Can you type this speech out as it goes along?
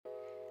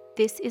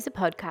This is a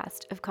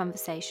podcast of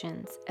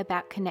conversations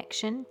about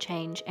connection,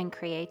 change, and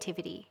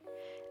creativity.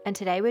 And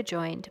today we're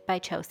joined by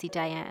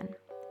Diane.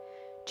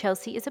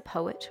 Chelsie is a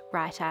poet,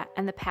 writer,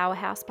 and the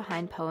powerhouse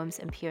behind Poems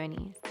and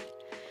Peonies.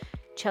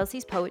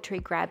 Chelsie's poetry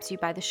grabs you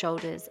by the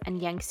shoulders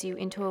and yanks you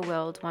into a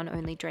world one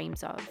only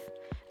dreams of,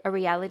 a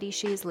reality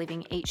she is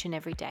living each and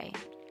every day,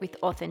 with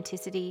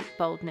authenticity,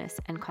 boldness,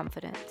 and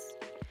confidence.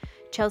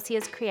 Chelsie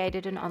has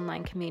created an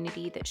online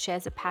community that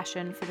shares a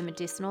passion for the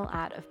medicinal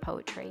art of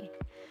poetry.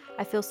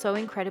 I feel so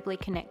incredibly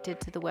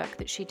connected to the work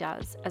that she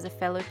does as a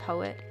fellow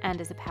poet and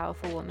as a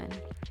powerful woman.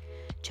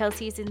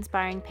 Chelsie is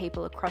inspiring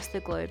people across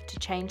the globe to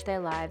change their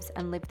lives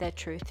and live their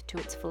truth to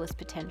its fullest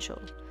potential.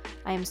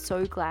 I am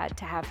so glad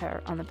to have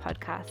her on the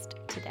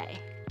podcast today.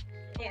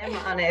 I am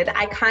honoured.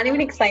 I can't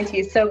even explain to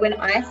you. So when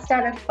I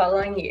started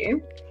following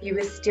you, you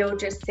were still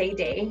just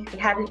CD. You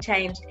hadn't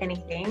changed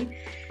anything.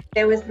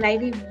 There was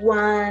maybe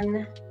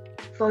one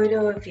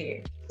photo of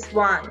you, just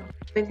one.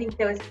 I don't think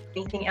there was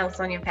anything else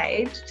on your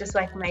page, just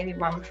like maybe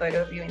one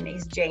photo of you in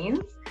these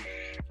jeans.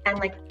 And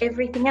like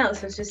everything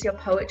else was just your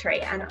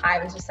poetry. And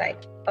I was just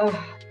like,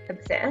 oh,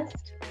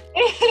 obsessed.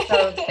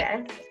 So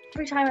obsessed.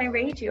 Every time I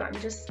read you, I'm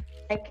just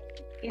like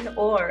in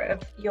awe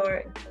of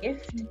your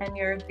gift and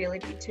your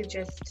ability to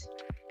just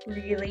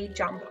really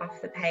jump off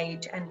the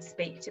page and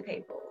speak to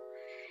people.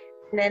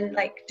 And then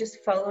like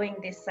just following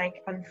this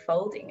like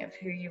unfolding of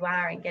who you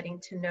are and getting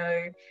to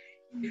know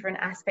different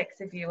aspects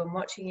of you and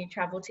watching you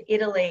travel to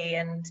Italy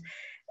and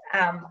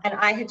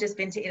I had just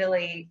been to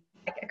Italy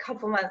like a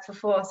couple months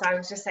before, so I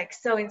was just like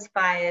so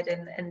inspired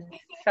and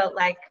felt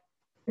like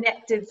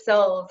connected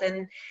souls.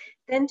 And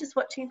then just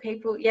watching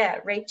people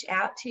reach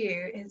out to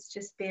you has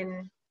just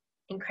been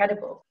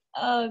incredible.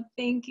 Oh,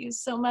 thank you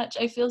so much.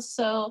 I feel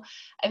so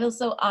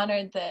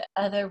honored that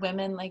other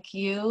women like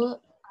you,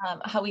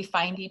 how we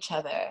find each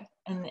other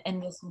in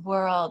this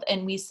world,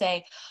 and we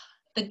say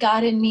the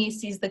God in me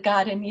sees the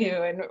God in you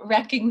and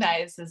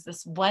recognizes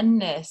this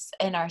oneness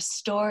in our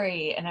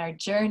story and our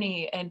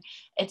journey. And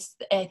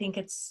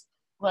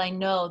I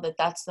know that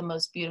that's the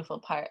most beautiful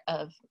part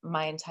of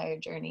my entire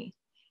journey,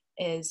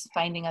 is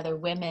finding other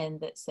women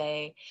that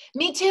say,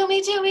 me too,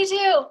 me too, me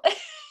too.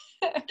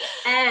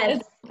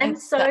 and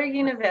so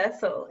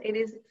universal. It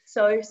is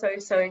so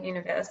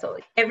universal.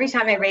 Every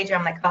time I read you,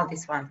 I'm like, oh,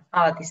 this one,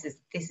 oh, this is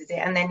it.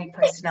 And then you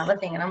post another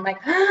thing and I'm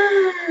like,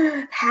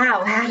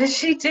 how does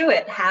she do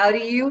it? How do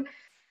you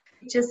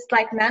just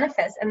like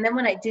manifest? And then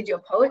when I did your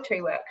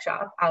poetry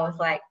workshop, I was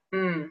like,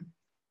 I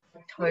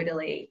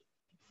totally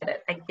get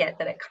it. I get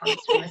that it comes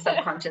from a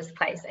subconscious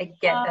place. I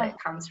get that it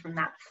comes from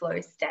that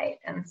flow state.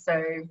 And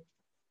so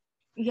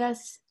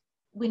yes,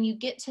 when you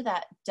get to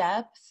that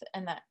depth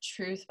and that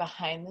truth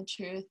behind the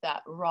truth,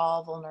 that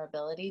raw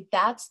vulnerability,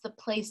 that's the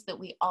place that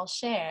we all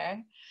share.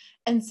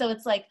 And so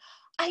it's like,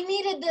 I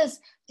needed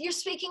this. You're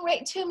speaking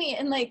right to me.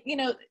 And like,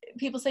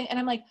 people saying, and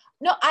I'm like,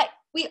 no,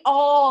 we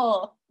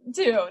all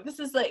do. This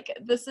is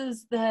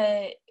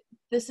the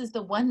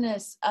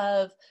oneness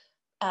of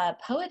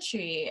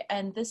poetry.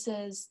 And this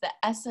is the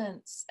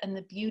essence and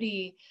the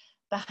beauty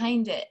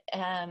behind it,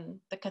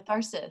 and the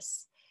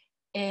catharsis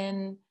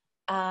in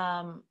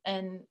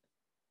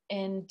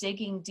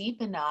digging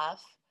deep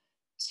enough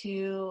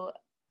to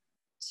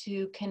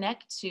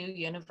connect to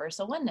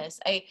universal oneness.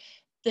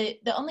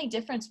 The only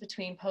difference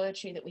between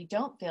poetry that we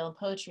don't feel and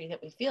poetry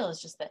that we feel is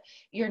just that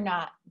you're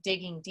not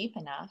digging deep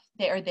enough.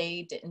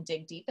 They didn't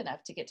dig deep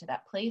enough to get to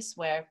that place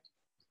where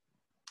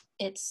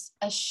it's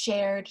a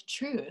shared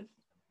truth.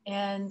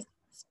 And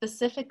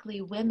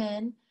specifically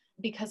women,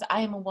 because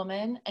I am a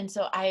woman, and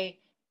so I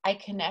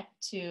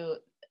connect to,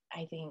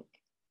 I think,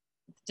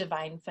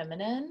 divine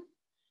feminine.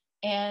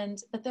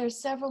 But there's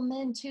several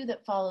men too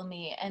that follow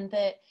me, and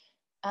that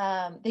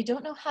they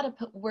don't know how to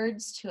put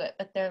words to it,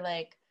 but they're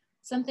like,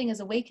 something is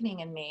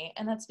awakening in me.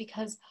 And that's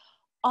because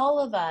all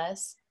of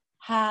us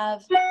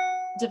have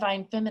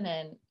divine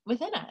feminine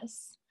within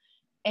us.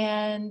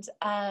 And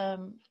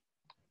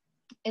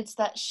it's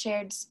that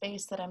shared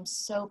space that I'm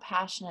so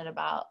passionate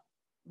about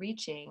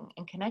reaching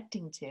and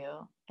connecting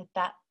to at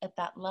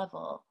that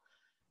level.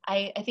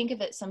 I think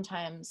of it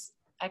sometimes,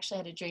 actually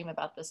I had a dream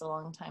about this a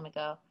long time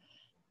ago,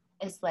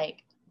 is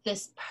like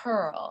this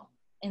pearl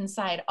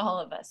inside all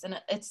of us. And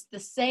it's the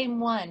same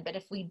one, but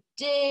if we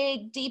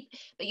dig deep,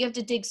 but you have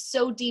to dig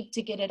so deep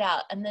to get it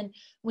out. And then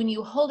when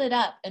you hold it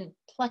up and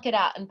pluck it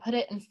out and put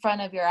it in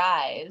front of your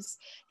eyes,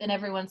 then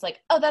everyone's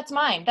like, oh, that's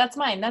mine, that's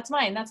mine, that's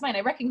mine, that's mine.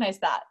 I recognize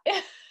that.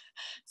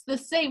 It's the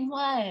same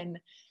one.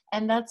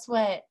 And that's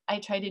what I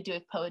try to do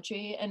with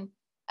poetry. And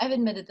I've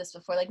admitted this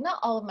before, like not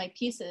all of my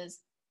pieces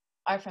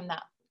are from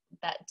that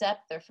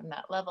depth or from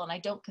that level. And I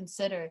don't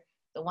consider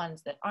the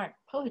ones that aren't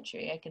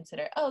poetry. I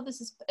consider, oh,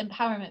 this is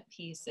empowerment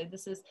piece, or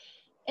this is,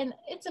 and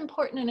it's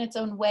important in its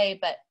own way,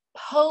 but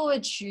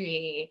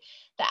poetry,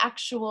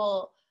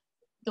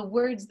 the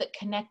words that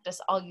connect us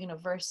all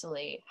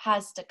universally,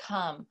 has to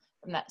come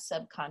from that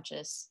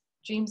subconscious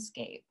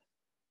dreamscape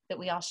that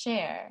we all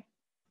share.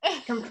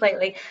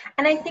 Completely.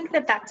 And I think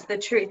that that's the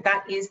truth.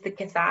 That is the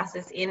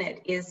catharsis in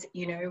it, is,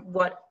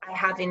 what I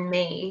have in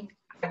me,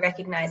 I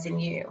recognize in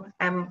you.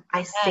 I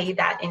Yes. see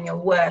that in your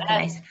work, and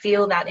I Yes.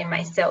 feel that in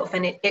myself.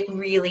 And it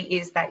really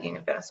is that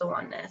universal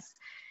oneness.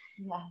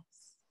 Yes.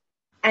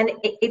 And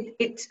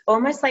it's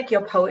almost like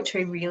your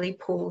poetry really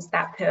pulls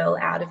that pearl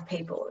out of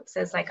people. It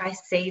says, like, I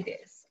see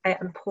this.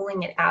 I'm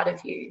pulling it out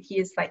of you.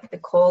 Here's like the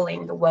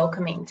calling, the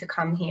welcoming to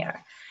come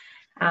here.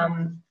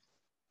 And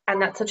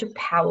that's such a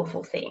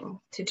powerful thing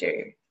to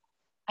do.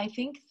 I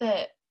think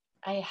that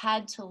I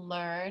had to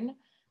learn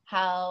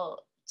how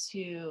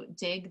to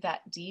dig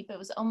that deep. It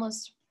was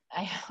almost,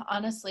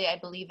 I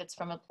believe it's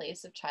from a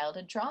place of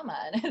childhood trauma,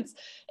 and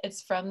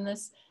it's from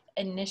this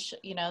initial,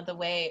 the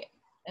way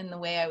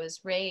I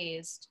was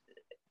raised.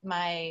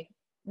 My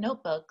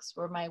notebooks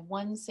were my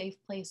one safe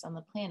place on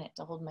the planet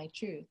to hold my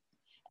truth.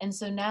 And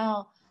so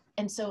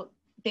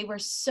they were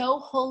so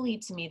holy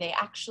to me. They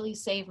actually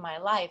saved my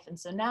life. And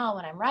so now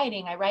when I'm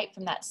writing, I write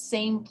from that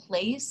same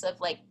place of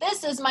like,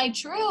 this is my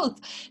truth.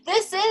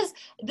 This is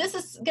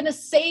going to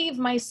save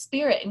my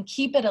spirit and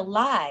keep it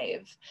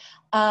alive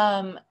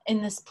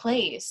in this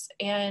place.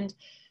 And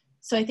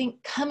so I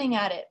think coming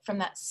at it from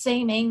that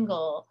same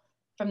angle,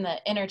 from the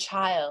inner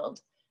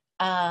child,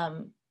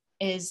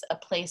 is a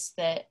place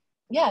that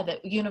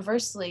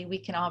universally we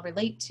can all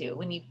relate to.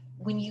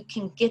 When you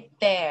can get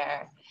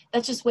there,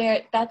 that's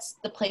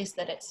the place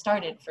that it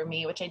started for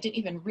me, which I didn't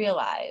even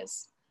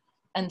realize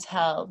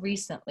until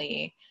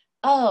recently.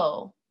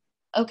 Oh,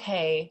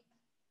 okay,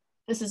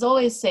 this has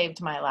always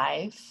saved my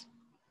life.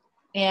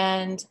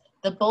 And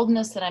the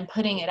boldness that I'm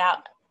putting it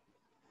out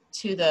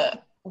to the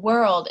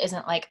world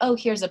isn't like, oh,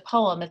 here's a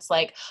poem. It's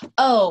like,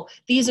 oh,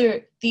 this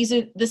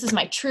is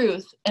my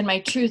truth, and my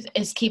truth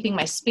is keeping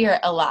my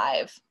spirit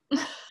alive.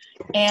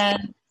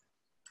 And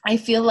I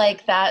feel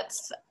like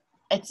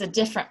it's a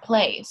different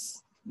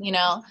place,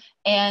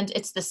 and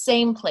it's the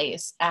same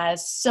place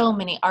as so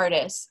many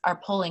artists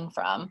are pulling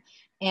from.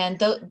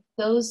 And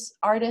those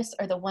artists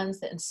are the ones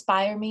that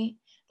inspire me.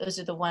 Those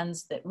are the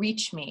ones that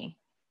reach me,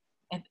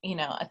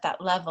 at that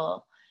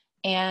level.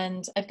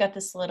 And I've got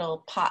this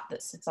little pot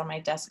that sits on my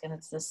desk, and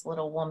it's this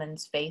little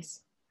woman's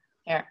face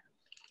here.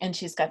 And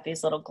she's got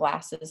these little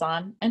glasses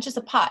on, and just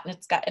a pot,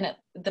 and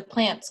the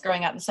plants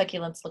growing out, the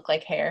succulents look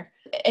like hair.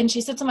 And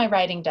she sits on my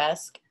writing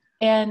desk,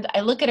 and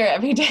I look at her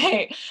every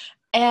day,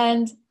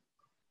 and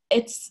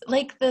it's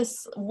like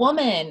this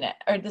woman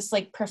or this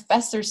like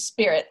professor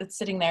spirit that's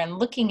sitting there and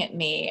looking at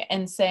me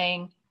and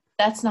saying,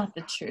 that's not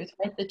the truth,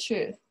 write the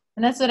truth.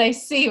 And that's what I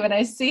see when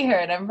I see her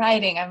and I'm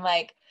writing. I'm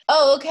like,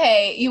 oh,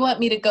 okay, you want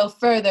me to go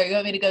further, you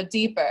want me to go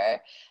deeper.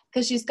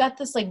 Because she's got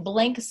this like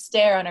blank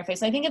stare on her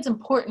face. And I think it's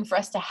important for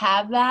us to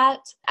have that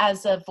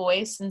as a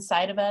voice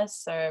inside of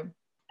us, or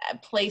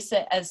place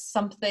it as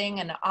something,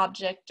 an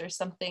object or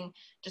something,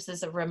 just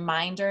as a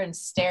reminder, and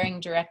staring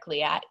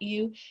directly at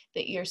you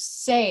that you're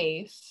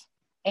safe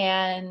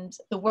and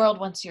the world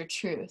wants your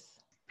truth.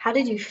 How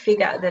did you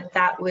figure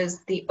that was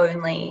the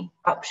only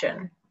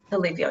option to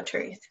live your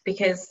truth?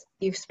 Because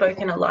you've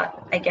spoken a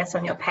lot, I guess,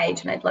 on your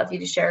page, and I'd love you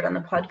to share it on the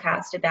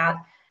podcast, about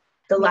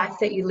the life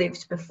that you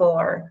lived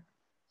before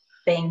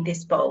being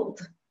this bold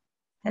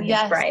and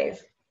this brave.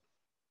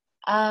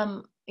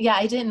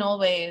 I didn't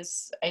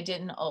always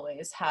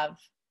have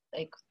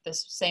like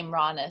this same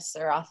rawness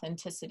or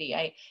authenticity.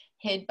 I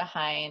hid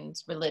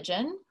behind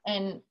religion,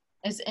 and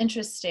it's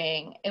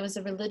interesting. It was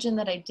a religion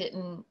that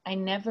I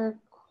never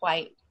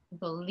quite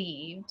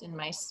believed in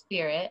my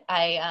spirit.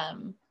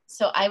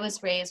 So I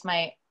was raised,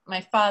 my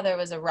father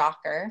was a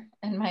rocker,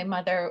 and my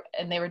mother,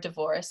 and they were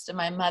divorced, and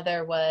my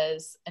mother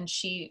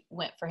she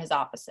went for his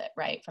opposite,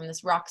 right? From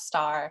this rock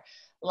star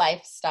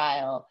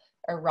lifestyle,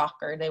 or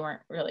rocker. They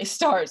weren't really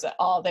stars at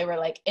all. They were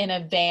like in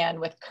a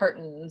van with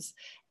curtains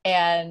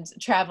and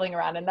traveling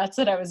around. And that's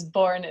what I was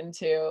born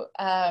into,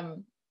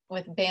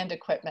 with band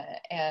equipment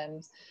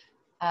and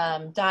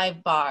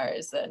dive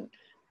bars and,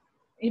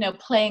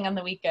 playing on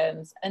the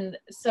weekends. And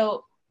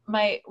so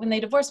when they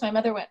divorced, my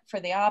mother went for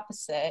the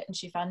opposite, and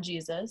she found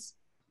Jesus,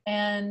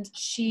 and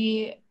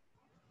she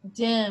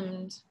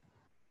dimmed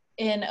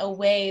in a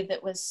way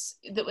that was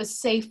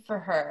safe for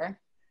her.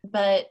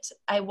 But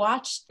I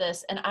watched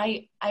this, and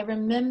I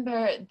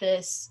remember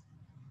this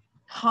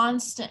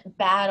constant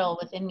battle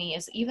within me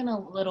as even a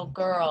little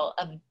girl,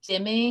 of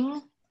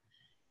dimming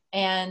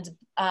and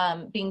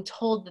being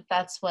told that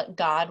that's what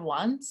God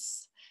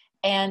wants,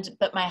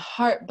 but my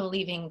heart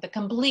believing the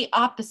complete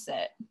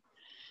opposite.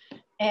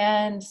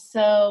 And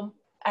so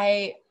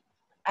I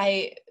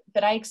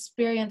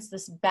experienced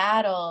this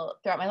battle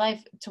throughout my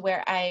life, to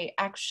where I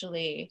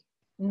actually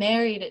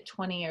married at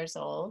 20 years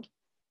old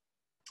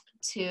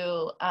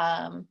to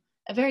a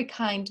very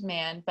kind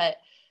man, but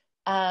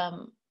I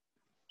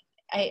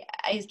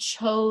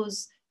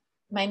chose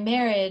my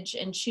marriage,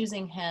 and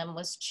choosing him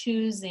was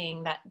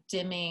choosing that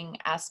dimming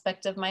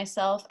aspect of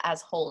myself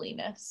as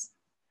holiness.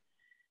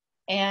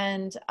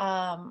 And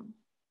I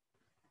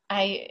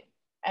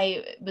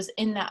was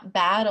in that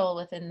battle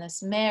within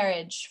this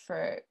marriage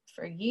for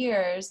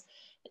years.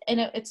 And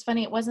it's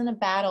funny, it wasn't a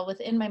battle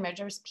within my marriage.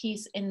 There was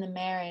peace in the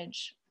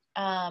marriage.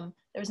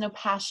 There was no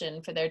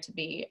passion for there to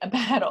be a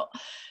battle.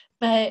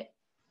 But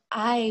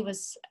I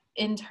was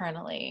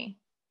internally,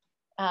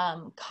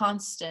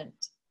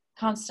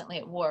 constantly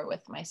at war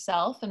with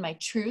myself and my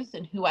truth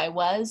and who I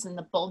was and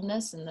the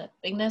boldness and the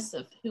bigness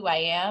of who I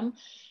am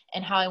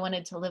and how I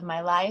wanted to live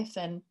my life.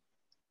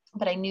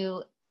 But I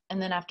knew,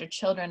 and then after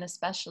children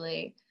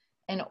especially,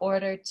 in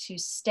order to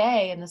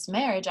stay in this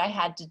marriage, I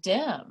had to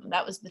dim.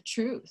 That was the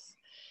truth.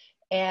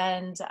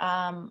 And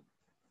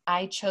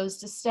I chose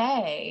to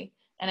stay,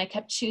 and I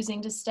kept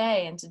choosing to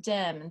stay and to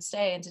dim and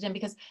stay and to dim,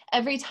 because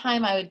every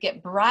time I would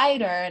get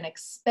brighter and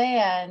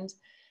expand,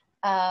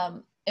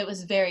 it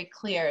was very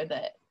clear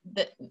that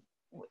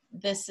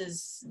this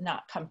is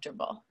not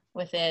comfortable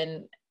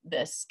within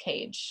this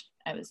cage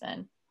I was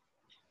in.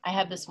 I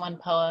have this one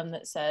poem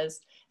that says,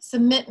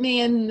 "Submit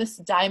me in this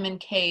diamond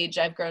cage,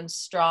 I've grown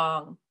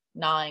strong,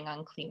 gnawing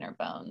on cleaner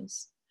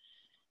bones."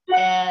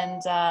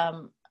 And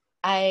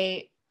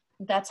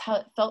that's how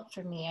it felt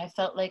for me. I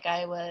felt like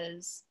I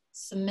was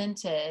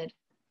cemented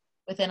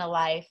within a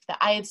life that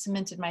I had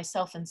cemented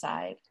myself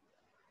inside.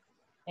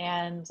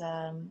 And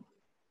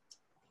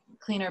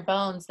cleaner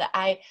bones, that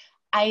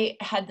I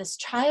had this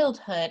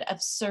childhood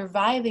of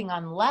surviving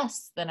on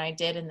less than I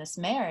did in this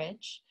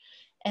marriage.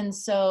 And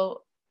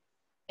so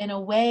in a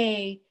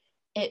way,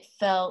 it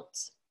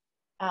felt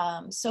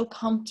so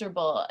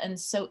comfortable and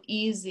so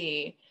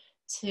easy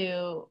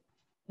to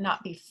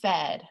not be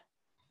fed,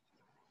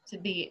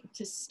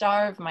 to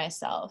starve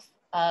myself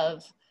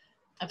of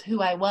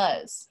who I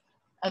was,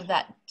 of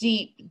that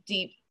deep,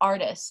 deep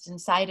artist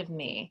inside of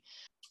me,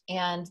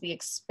 and the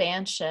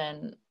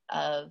expansion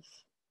of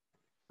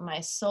my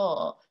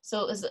soul.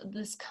 So it was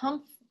this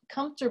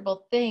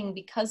comfortable thing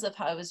because of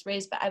how I was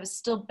raised, but I was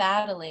still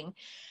battling.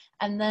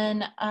 And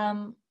then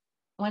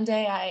one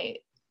day I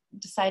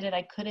decided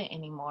I couldn't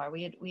anymore.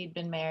 We'd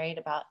been married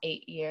about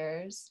 8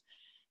 years,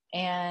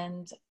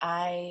 and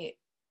I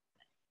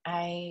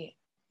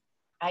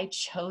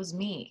chose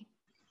me,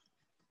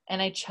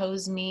 and I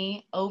chose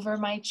me over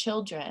my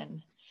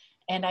children,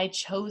 and I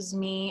chose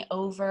me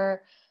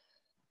over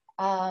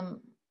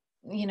the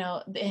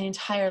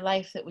entire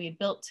life that we had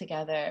built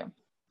together.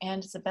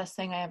 And it's the best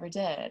thing I ever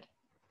did.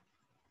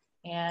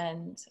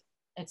 And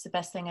it's the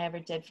best thing I ever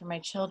did for my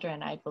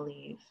children, I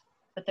believe.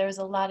 But there was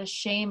a lot of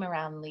shame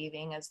around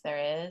leaving, as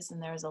there is,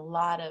 and there was a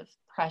lot of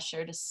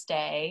pressure to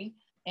stay.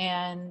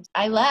 And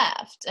I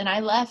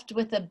left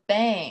with a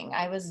bang.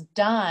 I was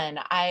done.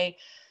 I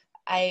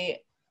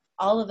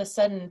all of a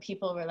sudden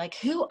people were like,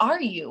 "Who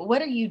are you?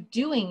 What are you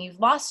doing?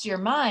 You've lost your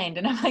mind."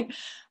 And I'm like,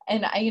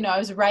 and I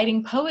was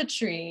writing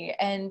poetry,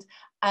 and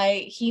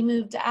he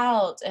moved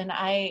out, and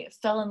I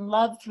fell in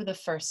love for the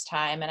first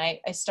time. And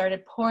I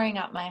started pouring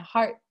out my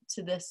heart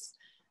to this,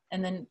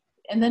 and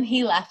then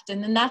he left.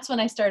 And then that's when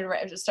I started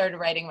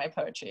writing my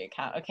poetry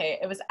account. Okay.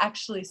 It was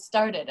actually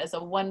started as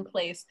a one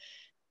place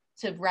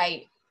to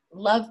write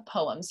love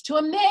poems to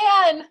a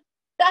man.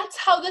 That's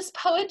how this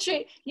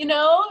poetry,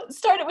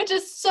 started, which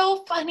is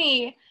so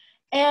funny.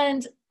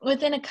 And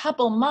within a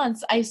couple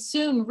months, I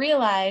soon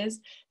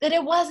realized that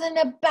it wasn't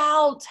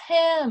about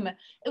him.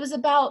 It was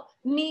about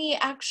me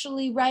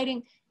actually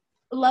writing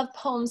love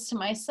poems to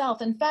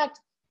myself. In fact,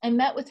 I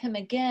met with him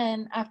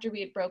again after we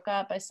had broke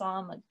up. I saw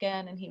him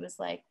again, and he was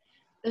like,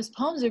 "Those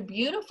poems are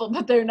beautiful,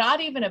 but they're not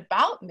even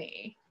about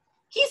me."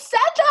 He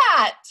said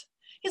that.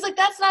 He's like,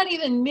 "That's not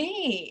even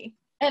me."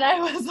 And I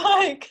was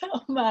like,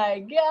 "Oh my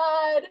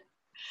God."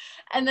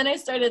 And then I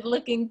started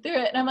looking through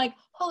it, and I'm like,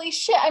 holy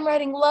shit, I'm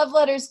writing love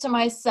letters to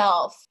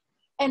myself.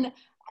 And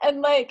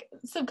like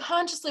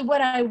subconsciously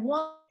what I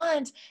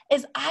want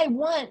is, I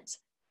want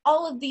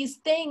all of these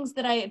things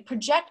that I had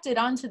projected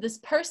onto this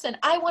person.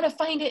 I want to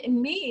find it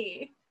in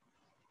me.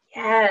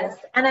 Yes.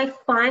 And I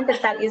find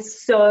that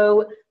is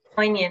so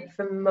poignant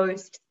for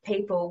most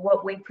people.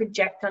 What we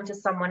project onto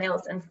someone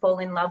else and fall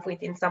in love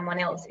with in someone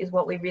else is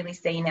what we really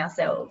see in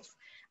ourselves,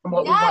 and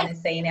what we want to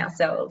see in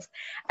ourselves.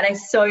 And I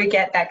so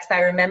get that, because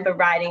I remember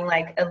writing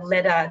like a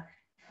letter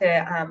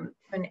to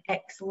an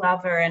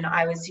ex-lover, and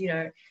I was,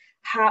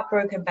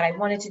 heartbroken, but I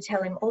wanted to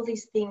tell him all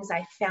these things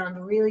I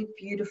found really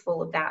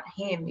beautiful about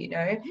him,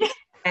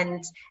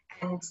 and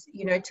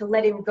to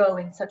let him go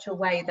in such a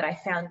way that I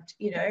found,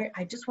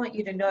 I just want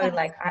you to know,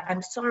 like,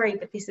 I'm sorry,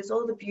 but this is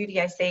all the beauty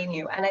I see in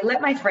you. And I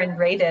let my friend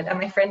read it, and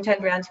my friend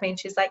turned around to me and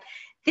she's like,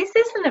 "This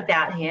isn't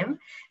about him.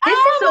 This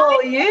is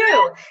all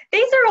you.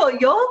 These are all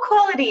your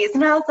qualities."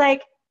 And I was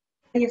like,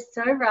 "You're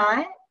so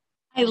right."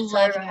 I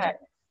love her.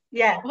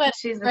 Yeah,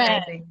 she's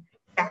amazing.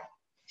 Yeah,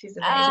 she's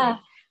amazing.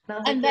 And I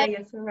was like, "Yeah,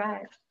 you're so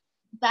right."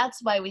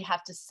 That's why we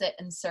have to sit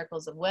in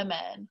circles of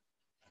women.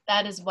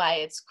 That is why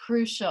it's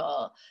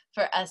crucial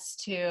for us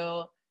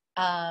to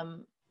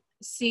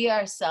see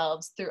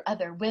ourselves through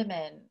other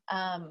women.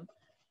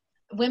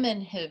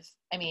 Women have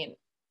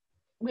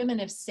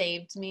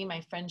saved me, my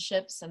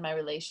friendships and my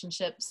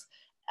relationships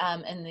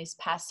in these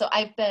past. So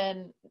I've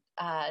been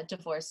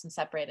divorced and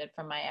separated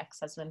from my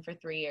ex-husband for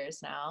 3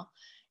 years now.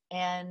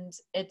 And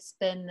it's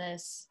been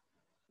this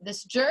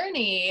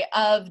journey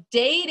of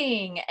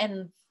dating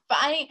and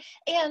finding,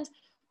 and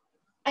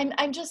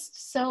I'm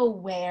just so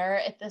aware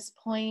at this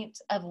point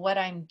of what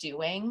I'm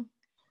doing.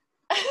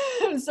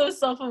 I'm so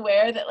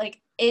self-aware that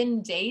like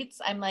in dates,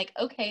 I'm like,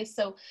 okay,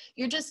 so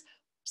you're just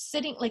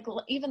sitting, like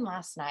even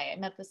last night, I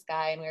met this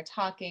guy and we were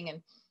talking,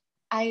 and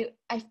I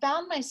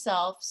found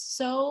myself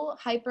so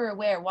hyper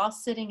aware while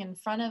sitting in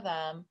front of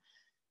him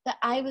that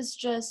I was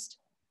just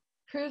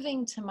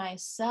proving to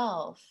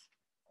myself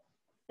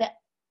that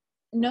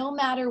no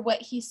matter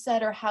what he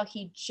said or how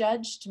he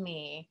judged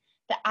me,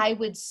 that I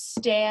would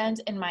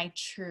stand in my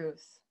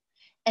truth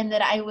and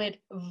that I would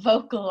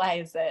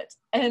vocalize it.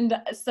 And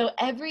so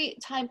every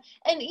time,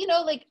 and you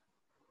know, like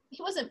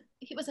he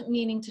wasn't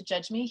meaning to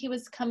judge me. He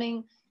was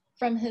coming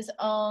from his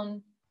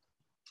own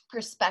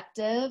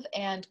perspective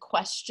and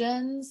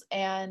questions,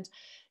 and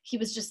he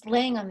was just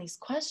laying on these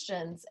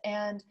questions.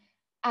 And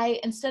I,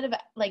 instead of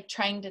like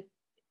trying to,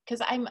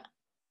 because I'm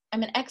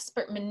an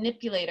expert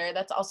manipulator.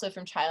 That's also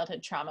from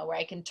childhood trauma, where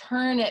I can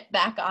turn it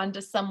back onto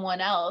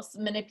someone else.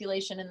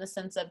 Manipulation in the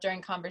sense of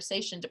during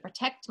conversation to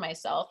protect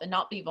myself and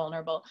not be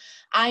vulnerable.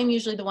 I'm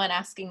usually the one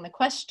asking the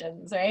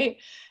questions, right?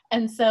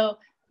 And so,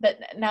 but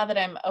now that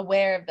I'm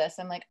aware of this,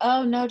 I'm like,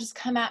 oh no, just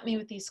come at me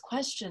with these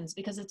questions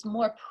because it's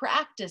more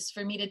practice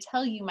for me to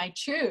tell you my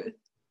truth.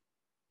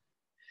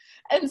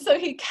 And so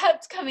he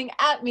kept coming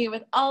at me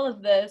with all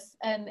of this,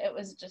 and it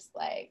was just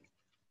like,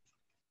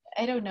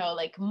 I don't know,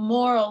 like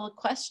moral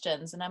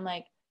questions. And I'm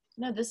like,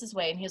 no, this is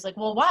why. And he was like,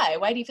 well, why?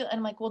 Why do you feel? And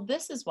I'm like, well,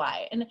 this is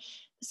why. And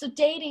so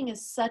dating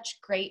is such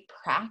great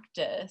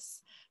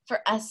practice for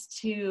us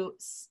to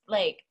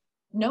like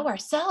know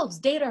ourselves,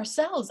 date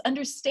ourselves,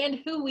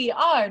 understand who we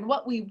are and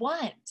what we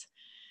want.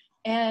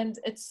 And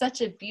it's such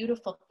a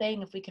beautiful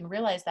thing if we can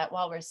realize that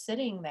while we're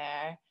sitting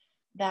there,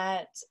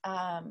 that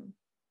I'm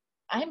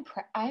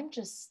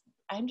just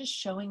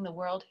showing the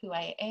world who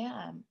I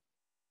am.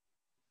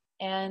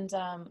 And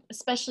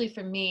especially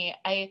for me,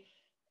 I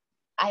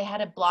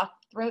had a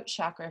blocked throat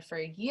chakra for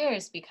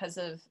years because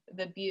of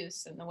the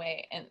abuse and the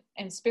way,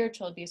 and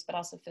spiritual abuse, but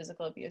also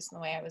physical abuse and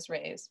the way I was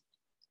raised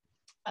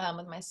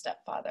with my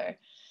stepfather.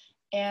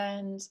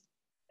 And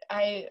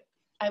I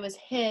was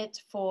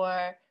hit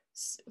for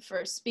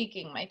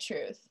speaking my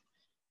truth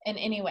in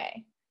any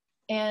way.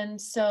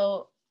 And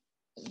so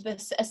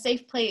a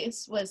safe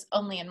place was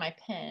only in my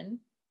pen.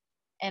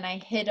 And I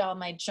hid all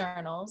my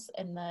journals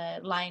in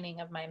the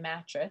lining of my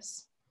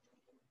mattress.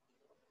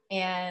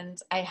 And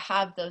I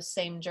have those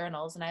same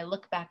journals. And I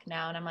look back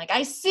now and I'm like,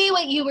 I see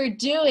what you were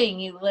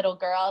doing, you little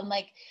girl. I'm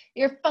like,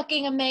 you're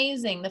fucking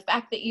amazing. The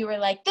fact that you were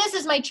like, this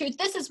is my truth.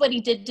 This is what he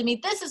did to me.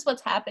 This is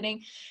what's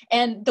happening.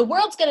 And the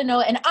world's going to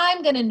know it and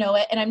I'm going to know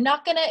it. And I'm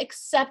not going to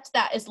accept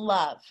that as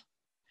love.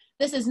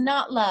 This is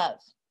not love.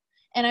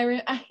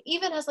 And I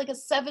even as like a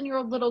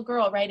 7-year-old little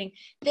girl writing,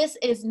 this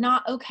is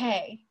not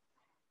okay.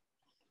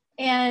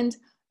 And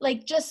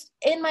like just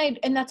in my,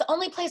 and that's the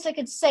only place I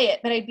could say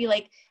it, but I'd be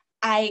like,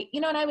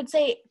 and I would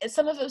say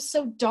some of it was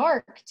so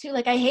dark too.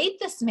 Like, I hate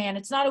this man.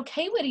 It's not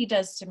okay what he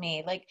does to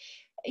me. Like,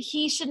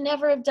 he should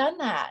never have done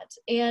that.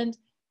 And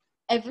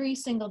every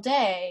single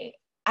day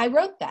I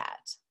wrote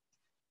that.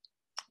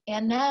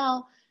 And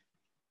now,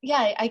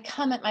 yeah, I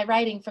come at my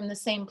writing from the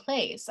same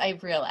place.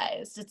 I've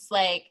realized it's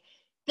like,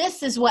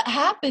 this is what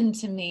happened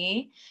to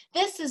me.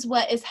 This is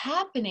what is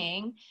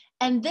happening.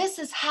 And this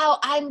is how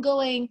I'm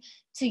going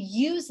to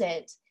use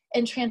it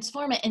and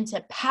transform it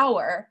into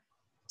power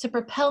to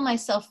propel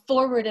myself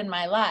forward in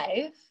my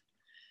life.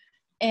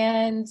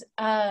 And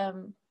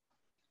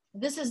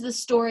this is the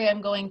story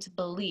I'm going to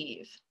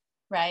believe,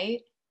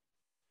 right?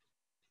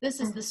 This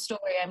is the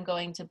story I'm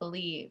going to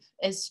believe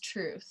is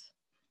truth.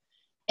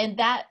 And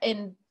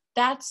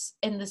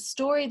the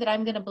story that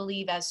I'm going to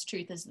believe as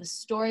truth is the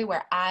story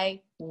where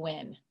I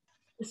win.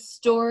 The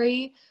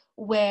story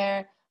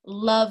where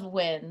love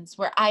wins,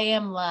 where I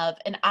am love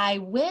and I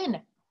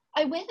win.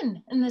 I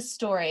win in this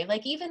story.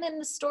 Like, even in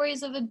the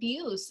stories of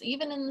abuse,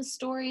 even in the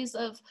stories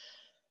of,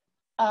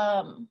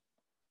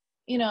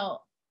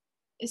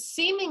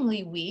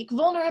 seemingly weak,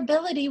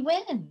 vulnerability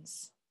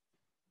wins.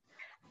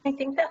 I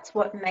think that's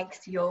what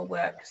makes your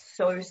work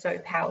so, so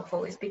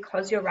powerful, is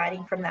because you're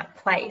writing from that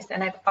place.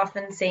 And I've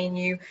often seen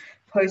you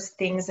post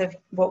things of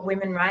what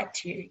women write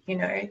to you. You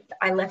know,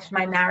 I left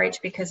my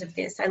marriage because of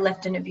this. I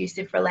left an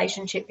abusive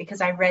relationship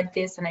because I read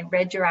this and I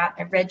read your art,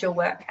 I read your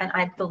work, and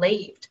I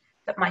believed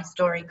that my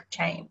story could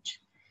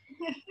change.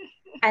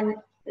 And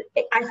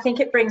I think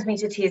it brings me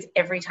to tears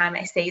every time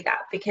I see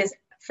that, because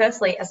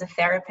firstly, as a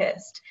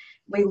therapist,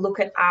 we look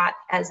at art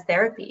as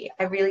therapy.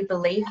 I really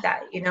believe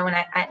that,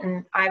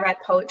 and I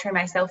write poetry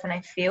myself, and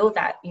I feel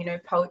that,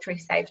 poetry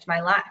saved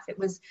my life. It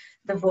was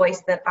the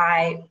voice that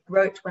I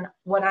wrote when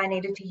what I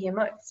needed to hear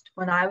most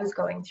when I was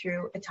going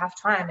through a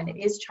tough time, and it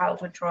is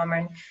childhood trauma.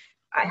 And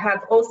I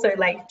have also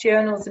like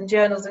journals and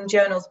journals and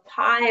journals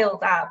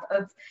piled up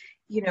of,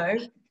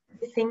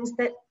 the things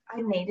that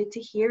I needed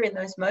to hear in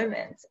those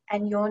moments,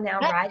 and you're now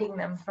writing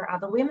them for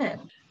other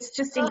women. It's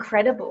just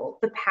incredible,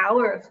 the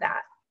power of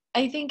that.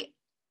 I think,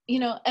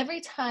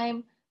 every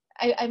time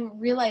I'm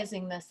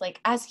realizing this, like,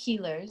 as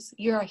healers,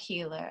 you're a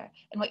healer,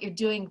 and what you're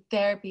doing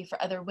therapy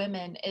for other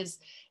women is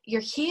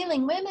you're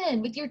healing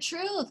women with your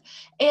truth.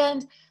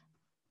 And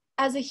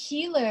as a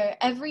healer,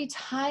 every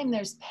time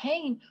there's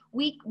pain,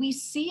 we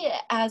see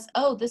it as,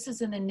 oh, this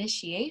is an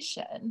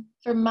initiation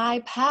for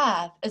my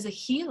path as a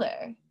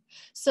healer.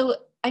 So,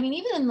 I mean,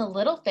 even in the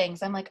little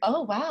things, I'm like,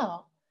 oh,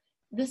 wow,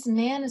 this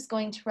man is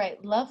going to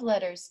write love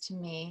letters to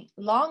me,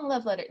 long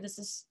love letter. This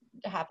has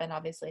happened,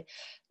 obviously.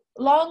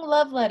 Long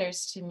love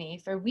letters to me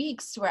for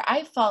weeks where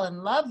I fall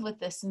in love with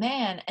this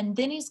man. And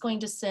then he's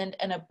going to send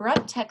an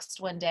abrupt text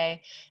one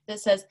day that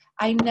says,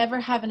 I never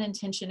have an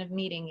intention of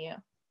meeting you.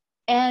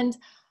 And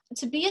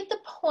to be at the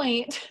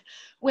point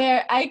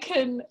where I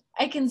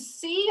can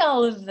see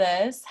all of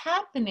this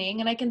happening,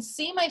 and I can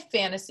see my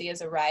fantasy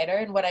as a writer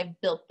and what I've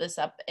built this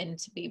up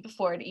into be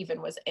before it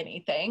even was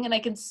anything. And I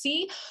can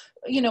see,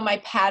 my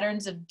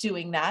patterns of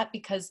doing that,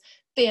 because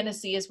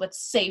fantasy is what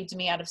saved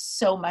me out of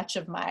so much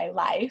of my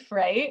life,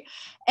 right?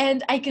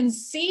 And I can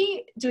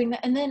see doing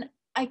that. And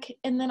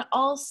then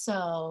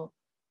also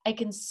I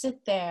can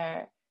sit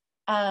there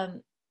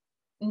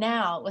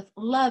now with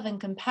love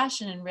and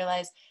compassion and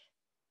realize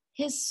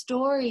his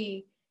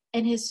story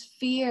and his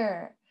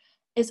fear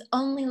is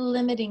only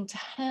limiting to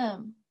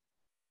him.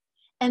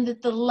 And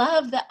that the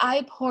love that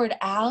I poured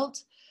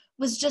out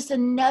was just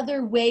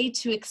another way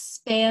to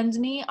expand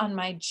me on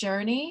my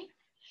journey.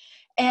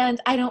 And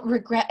I don't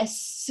regret a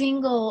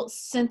single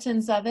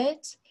sentence of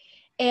it.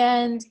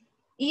 And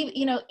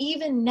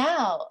even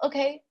now,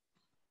 okay,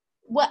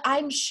 what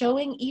I'm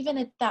showing, even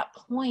at that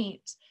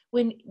point,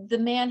 when the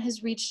man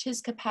has reached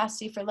his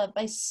capacity for love,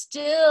 by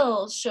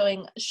still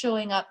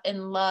showing up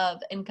in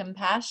love and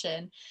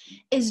compassion,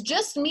 is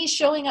just me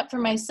showing up for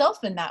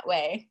myself in that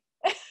way.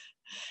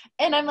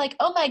 And I'm like,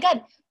 oh my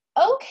God,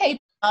 okay,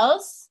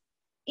 Charles,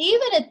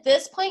 even at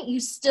this point, you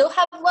still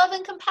have love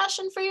and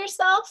compassion for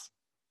yourself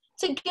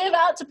to give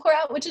out, to pour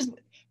out, which is,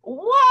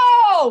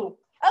 whoa,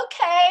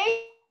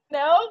 okay,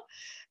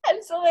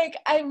 And so like,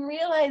 I'm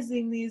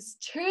realizing these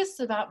truths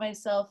about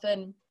myself,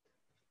 and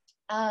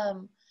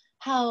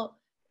how,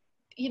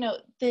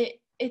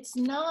 it's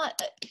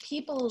not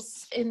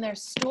people's in their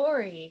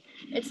story.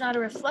 It's not a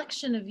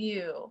reflection of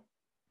you,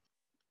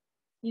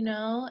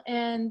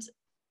 and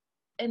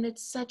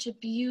it's such a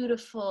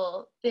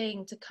beautiful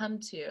thing to come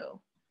to.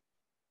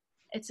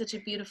 It's such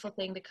a beautiful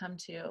thing to come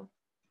to.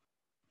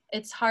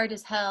 It's hard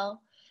as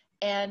hell.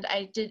 And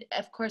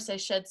of course I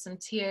shed some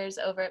tears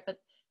over it, but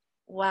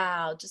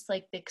wow, just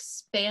like the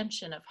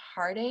expansion of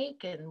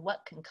heartache and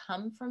what can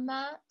come from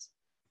that.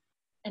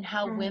 And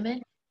how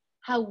women,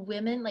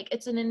 like,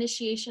 it's an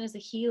initiation as a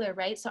healer,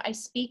 right? So I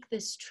speak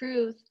this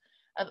truth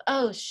of,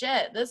 oh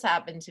shit, this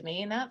happened to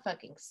me and that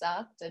fucking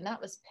sucked and that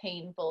was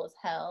painful as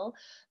hell.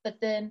 But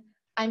then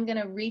I'm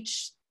going to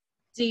reach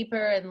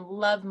deeper and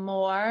love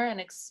more and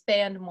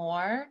expand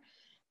more.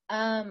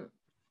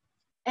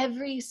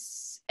 Every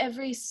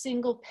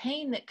single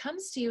pain that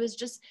comes to you is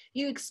just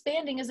you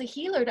expanding as a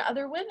healer to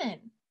other women.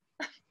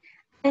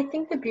 I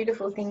think the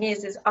beautiful thing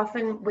is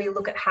often we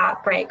look at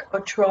heartbreak or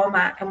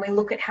trauma and we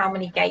look at how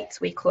many gates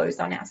we close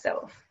on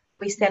ourselves.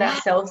 We set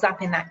ourselves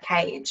up in that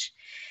cage.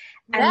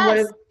 And what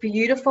a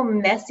beautiful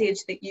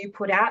message that you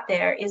put out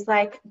there is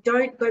like,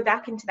 don't go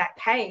back into that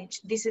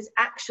cage. This is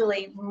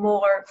actually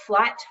more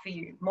flight for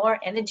you, more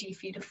energy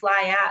for you to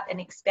fly out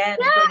and expand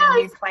and go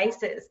to new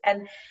places.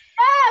 And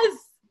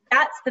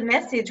that's the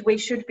message we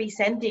should be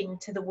sending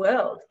to the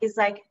world, is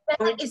like,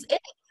 don't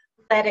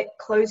let it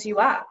close you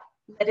up.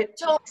 Let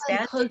it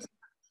expand.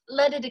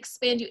 Let it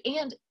expand you.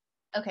 And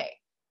okay,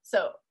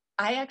 so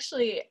I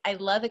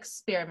love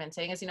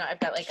experimenting. As you know,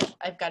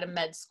 I've got a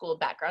med school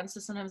background. So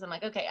sometimes I'm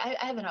like, okay,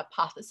 I have an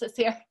hypothesis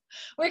here.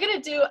 We're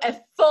going to do a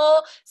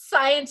full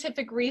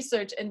scientific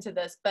research into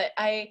this. But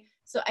I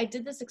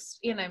did this,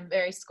 and I'm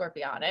very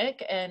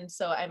scorpionic. And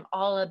so I'm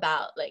all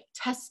about like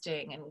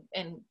testing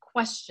and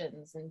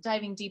questions and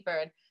diving deeper.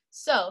 And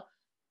so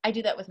I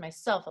do that with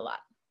myself a lot.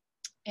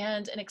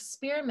 And an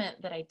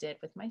experiment that I did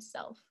with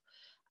myself,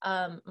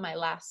 my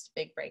last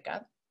big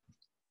breakup,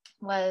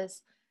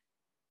 was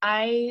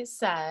I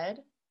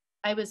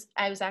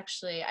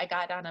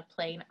got on a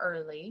plane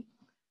early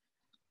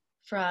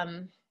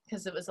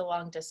because it was a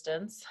long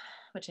distance,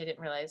 which I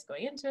didn't realize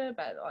going into it,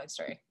 but long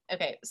story.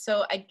 Okay,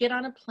 so I get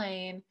on a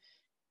plane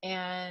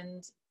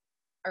and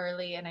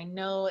early, and I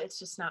know it's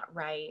just not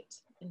right,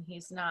 and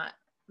he's not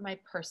my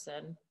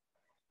person,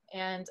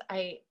 and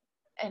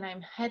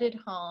I'm headed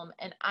home,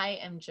 and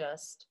I'm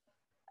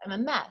a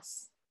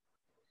mess.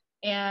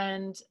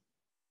 And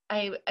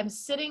I'm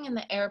sitting in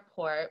the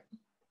airport,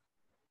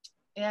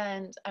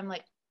 and I'm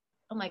like,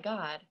 oh my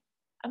God,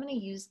 I'm going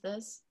to use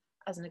this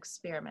as an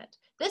experiment.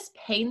 This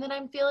pain that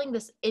I'm feeling,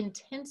 this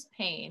intense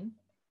pain,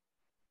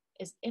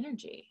 is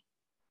energy.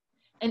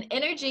 And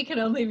energy can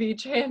only be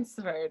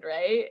transferred,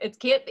 right? It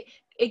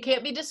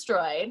can't be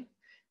destroyed.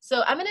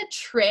 So I'm going to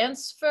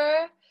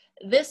transfer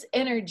this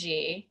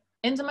energy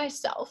into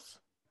myself,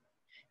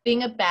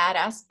 being a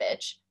badass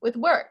bitch with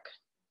work.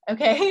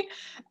 Okay.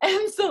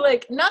 And so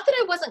like, not that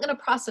I wasn't going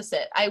to process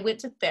it. I went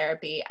to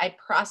therapy. I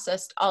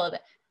processed all of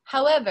it.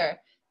 However,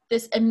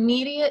 this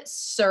immediate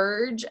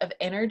surge of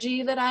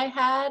energy that I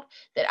had,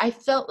 that I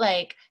felt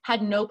like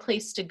had no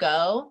place to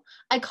go.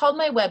 I called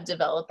my web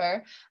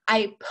developer.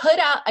 I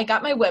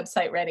got my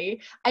website ready.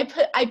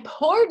 I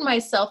poured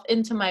myself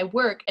into my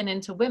work and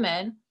into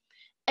women.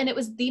 And it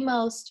was the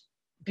most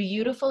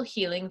beautiful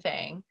healing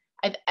thing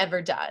I've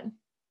ever done.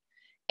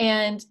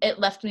 And it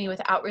left me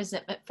without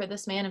resentment for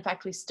this man. In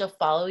fact, we still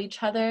follow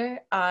each other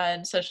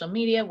on social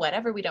media,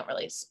 whatever. We don't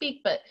really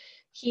speak, but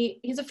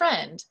he's a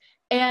friend.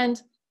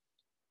 And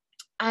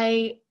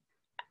I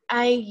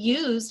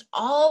used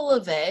all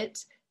of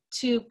it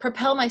to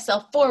propel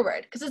myself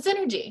forward, because it's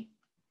energy.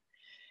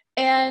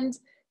 And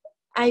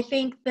I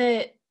think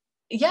that,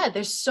 yeah,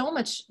 there's so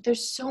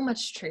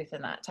much truth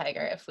in that,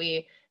 Tiger.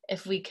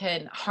 If we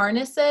can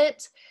harness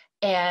it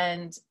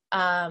and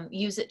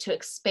use it to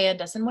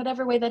expand us in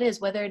whatever way that is,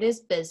 whether it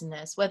is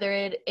business, whether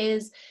it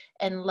is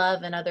in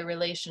love and other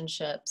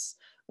relationships,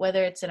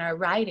 whether it's in our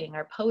writing,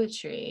 our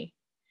poetry,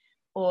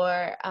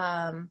 or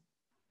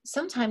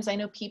sometimes I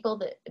know people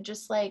that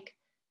just like,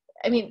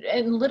 I mean,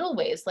 in little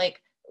ways, like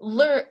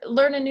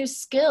learn a new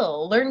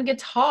skill, learn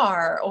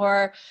guitar,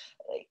 or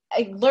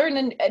learn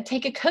and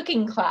take a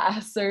cooking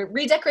class, or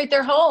redecorate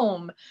their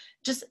home,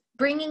 just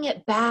bringing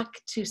it back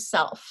to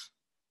self,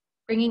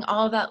 bringing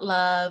all that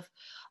love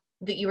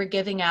that you were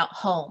giving out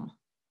home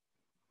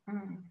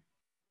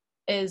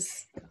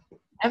is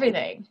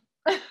everything.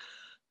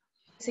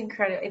 It's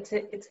incredible.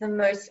 It's the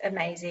most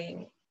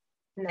amazing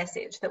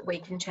message that we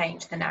can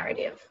change the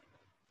narrative,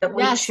 that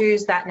we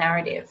choose that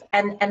narrative,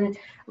 and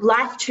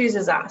life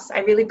chooses us. I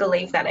really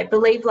believe that. I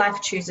believe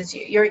life chooses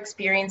you. Your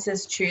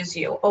experiences choose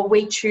you, or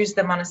we choose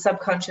them on a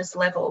subconscious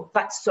level,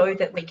 but so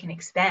that we can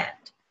expand.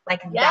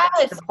 Like,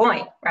 that's the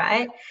point,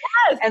 right?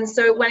 Yes. And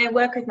so when I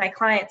work with my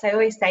clients, I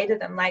always say to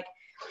them, like,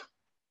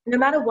 no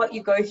matter what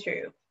you go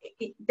through,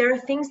 there are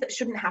things that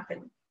shouldn't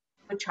happen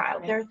to a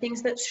child. There are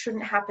things that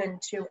shouldn't happen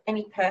to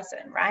any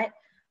person, right?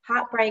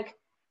 Heartbreak,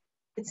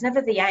 it's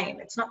never the aim.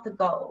 It's not the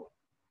goal.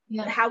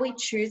 Yeah. But how we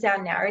choose our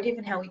narrative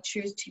and how we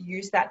choose to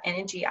use that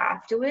energy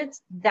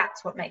afterwards,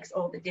 that's what makes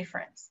all the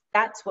difference.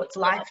 That's what's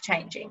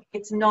life-changing.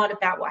 It's not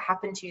about what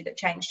happened to you that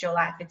changed your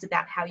life. It's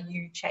about how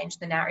you change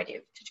the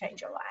narrative to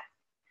change your life.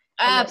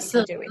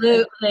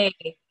 Absolutely.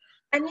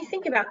 And you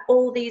think about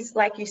all these,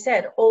 like you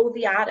said, all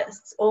the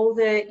artists, all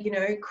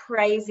the,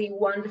 crazy,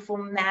 wonderful,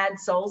 mad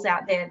souls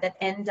out there that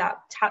end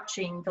up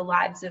touching the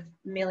lives of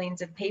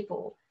millions of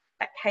people,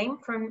 that came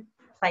from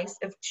a place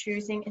of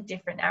choosing a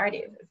different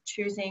narrative, of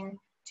choosing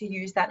to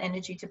use that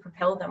energy to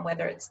propel them,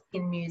 whether it's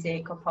in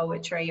music or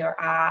poetry or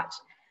art.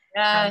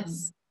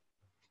 Yes.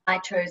 I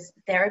chose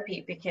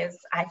therapy because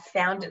I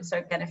found it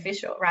so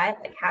beneficial, right?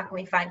 Like, how can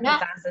we find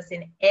catharsis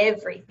in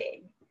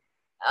everything?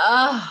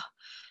 Oh,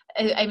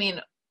 I mean,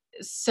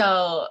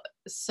 so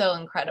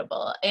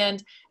incredible.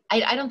 And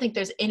I don't think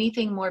there's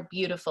anything more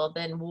beautiful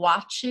than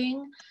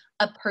watching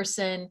a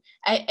person.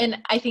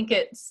 I think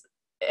it's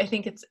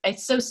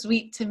so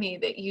sweet to me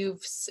that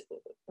you've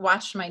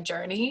watched my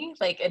journey,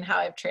 like, and how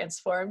I've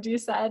transformed, you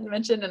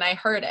mentioned, and I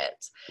heard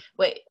it,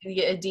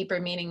 a deeper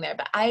meaning there.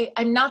 But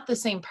I'm not the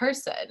same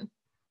person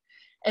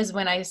as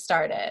when I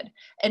started.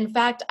 In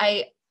fact,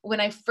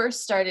 when I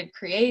first started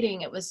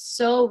creating, it was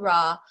so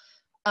raw.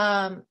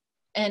 And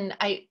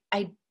I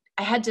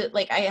had to,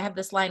 like, I have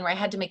this line where I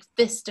had to make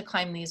fists to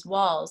climb these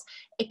walls.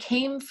 It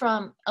came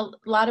from, a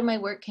lot of my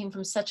work came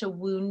from such a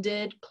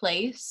wounded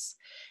place,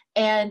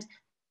 and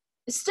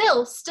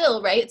still,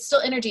 right? It's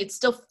still energy. It's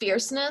still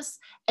fierceness.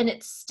 And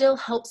it still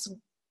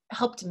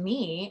helped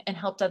me and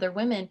helped other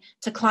women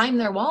to climb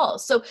their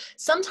walls. So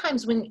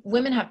sometimes when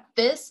women have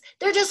fists,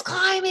 they're just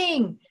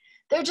climbing.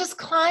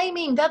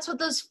 That's what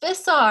those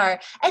fists are.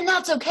 And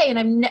that's okay.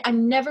 And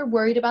I'm never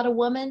worried about a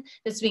woman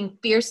that's being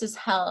fierce as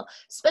hell,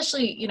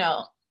 especially,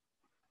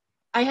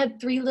 I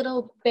had 3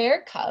 little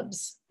bear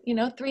cubs,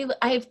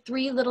 I have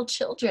 3 little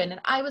children,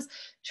 and I was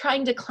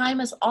trying to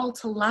climb us all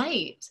to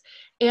light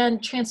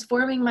and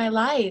transforming my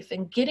life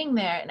and getting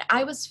there. And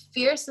I was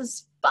fierce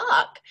as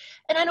fuck.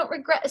 And I don't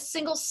regret a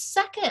single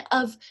second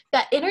of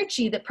that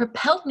energy that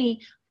propelled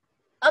me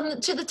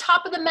to the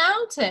top of the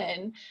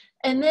mountain.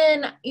 And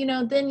then,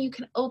 then you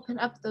can open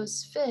up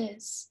those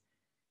fists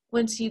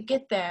once you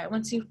get there,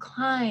 once you've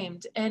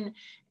climbed, and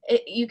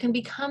you can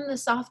become the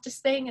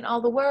softest thing in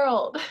all the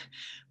world.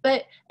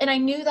 And I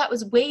knew that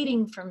was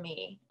waiting for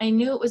me. I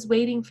knew it was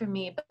waiting for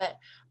me, but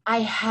I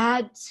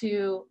had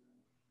to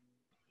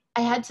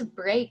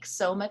break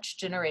so much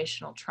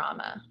generational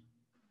trauma.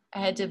 I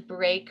had to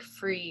break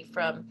free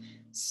from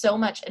so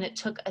much, and it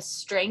took a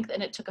strength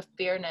and it took a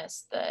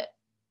fearness that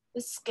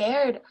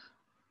scared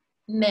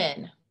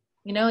men.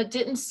 It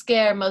didn't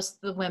scare most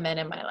of the women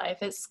in my life.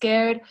 It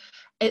scared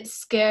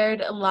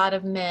a lot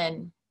of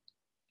men.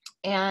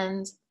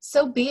 And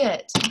so be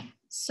it.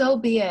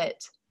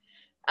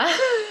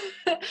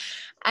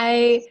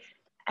 I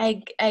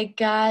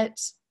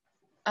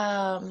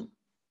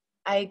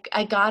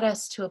got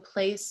us to a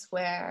place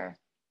where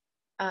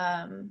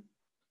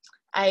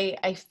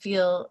I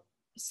feel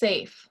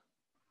safe.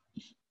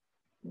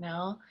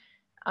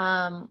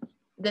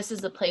 this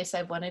is the place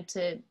I've wanted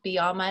to be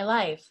all my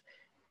life.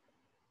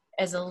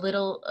 As a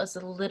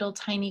little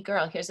tiny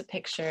girl, here's a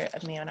picture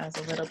of me when I was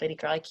a little bitty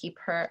girl. I keep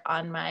her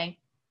on my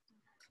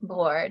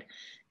board,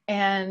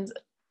 and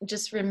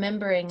just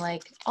remembering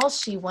like all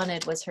she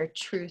wanted was her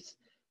truth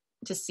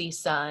to see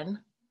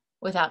sun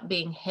without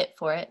being hit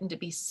for it, and to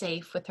be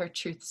safe with her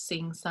truth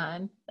seeing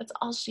sun. That's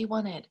all she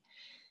wanted.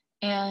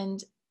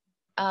 And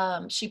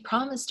she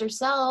promised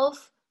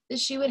herself that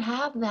she would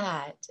have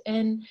that.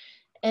 And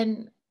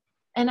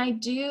I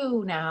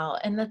do now.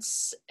 And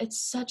it's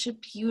such a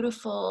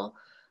beautiful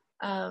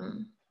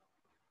thing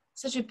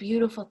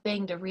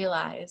to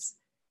realize,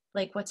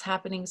 like what's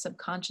happening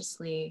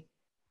subconsciously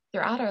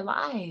throughout our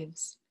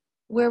lives,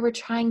 where we're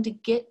trying to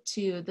get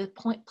to, the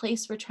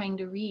place we're trying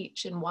to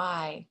reach, and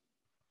why.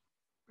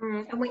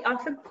 And we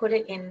often put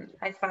it in,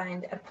 I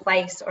find, a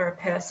place or a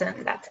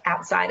person that's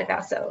outside of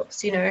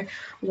ourselves. You know,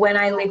 when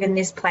I live in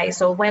this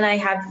place, or when I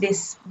have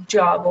this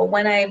job, or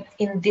when I'm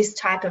in this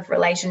type of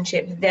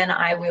relationship, then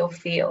I will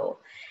feel.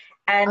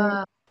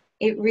 And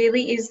it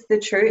really is the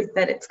truth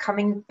that it's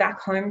coming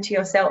back home to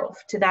yourself,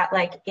 to that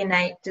like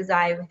innate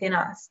desire within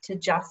us to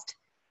just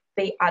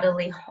be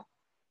utterly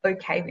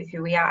okay with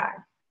who we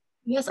are.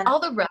 Yes, all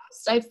the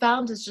rest I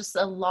found is just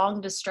a long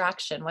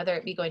distraction, whether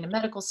it be going to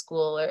medical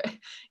school or,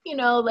 you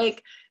know,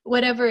 like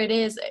whatever it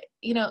is,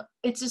 you know,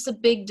 it's just a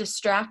big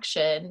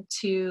distraction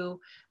to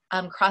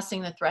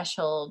crossing the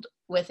threshold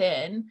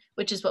within,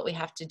 which is what we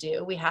have to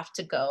do. We have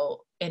to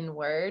go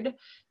inward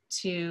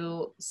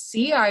to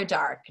see our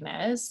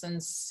darkness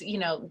and, you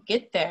know,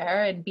 get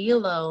there and be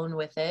alone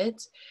with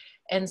it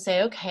and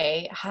say,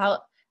 okay,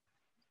 how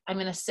I'm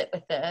going to sit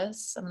with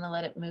this. I'm going to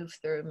let it move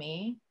through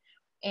me.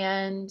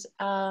 And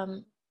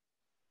I'm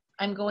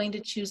going to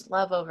choose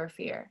love over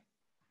fear.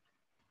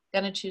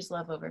 Gonna choose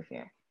love over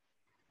fear.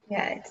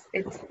 Yeah,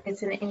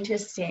 it's an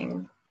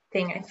interesting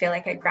thing. I feel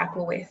like I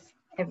grapple with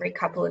every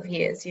couple of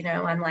years. You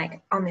know, I'm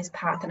like on this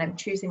path and I'm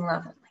choosing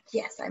love. I'm like,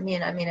 yes, I'm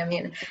in.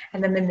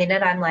 And then the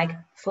minute I'm like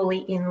fully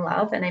in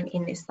love and I'm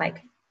in this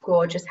like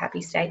gorgeous,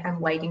 happy state, I'm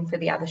waiting for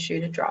the other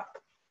shoe to drop.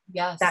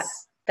 Yes.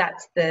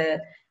 That's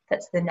the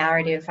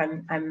narrative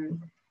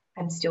I'm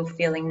still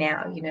feeling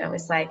now. You know,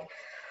 it's like,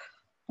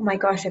 oh my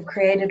gosh, I've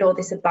created all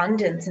this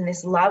abundance and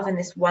this love and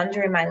this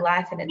wonder in my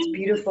life, and it's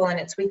beautiful and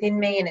it's within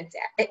me and it's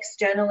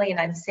externally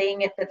and I'm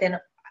seeing it, but then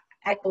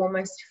I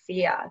almost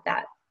fear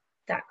that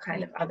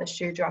kind of other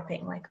shoe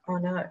dropping, like, oh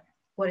no,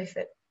 what if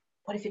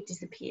it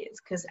disappears?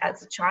 Because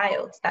as a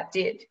child that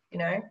did, you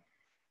know.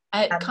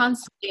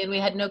 Constantly, and we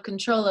had no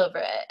control over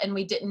it, and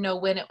we didn't know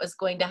when it was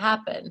going to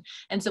happen,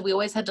 and so we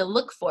always had to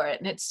look for it,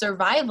 and it's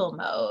survival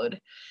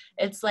mode.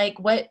 It's like,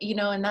 what, you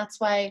know, and that's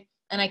why,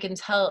 and I can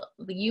tell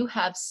you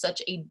have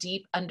such a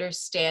deep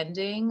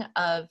understanding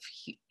of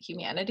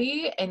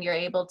humanity, and you're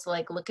able to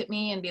like look at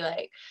me and be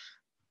like,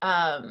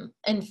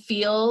 and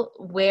feel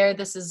where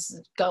this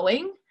is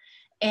going.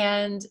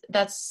 And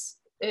that's,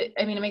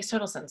 I mean, it makes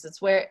total sense.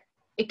 It's where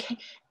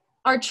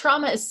our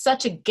trauma is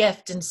such a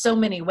gift in so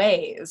many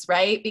ways,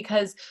 right?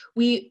 Because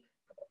we,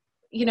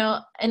 you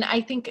know, and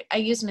I think I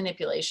used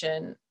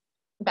manipulation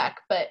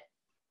back, but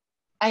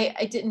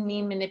I didn't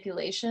mean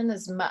manipulation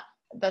as much.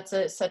 That's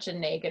such a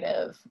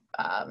negative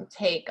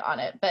take on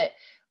it. But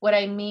what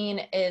I mean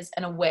is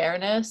an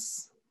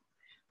awareness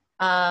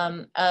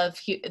of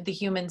the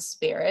human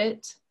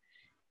spirit,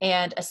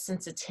 and a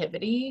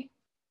sensitivity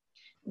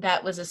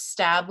that was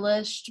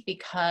established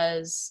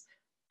because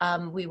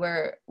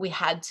we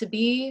had to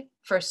be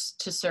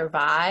first to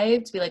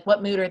survive, to be like,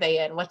 what mood are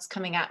they in? What's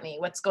coming at me?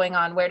 What's going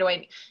on? Where do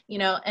I, you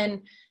know,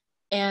 and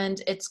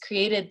it's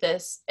created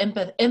this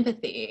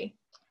empathy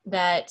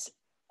that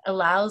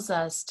allows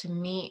us to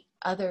meet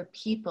other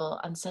people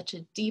on such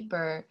a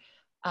deeper,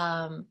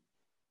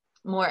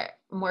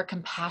 more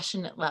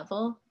compassionate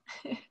level.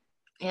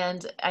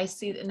 And I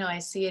see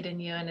it in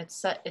you, and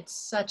it's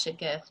such a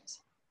gift.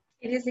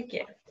 It is a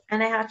gift.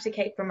 And I have to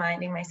keep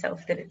reminding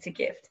myself that it's a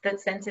gift, that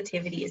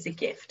sensitivity is a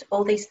gift.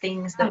 All these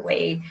things that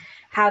we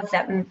have,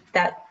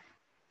 that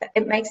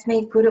it makes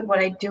me good at what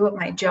I do at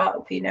my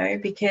job, you know,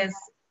 because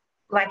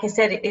like I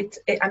said,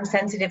 I'm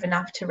sensitive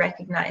enough to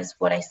recognize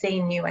what I see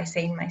in you, I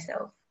see in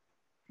myself.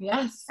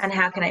 Yes. And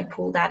how can I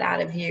pull that out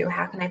of you?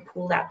 How can I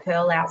pull that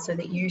pearl out so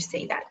that you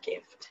see that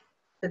gift,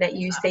 so that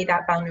you see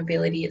that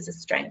vulnerability as a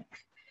strength?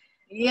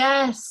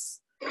 Yes.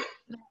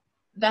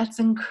 That's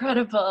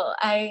incredible.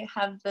 I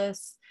have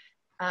this,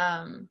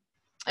 I've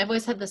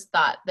always had this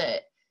thought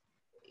that,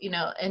 you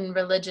know, in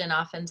religion,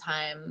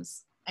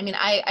 oftentimes, I mean,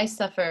 I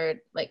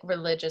suffered like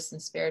religious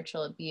and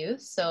spiritual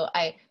abuse. So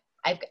I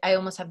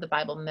almost have the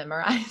Bible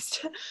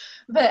memorized,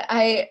 but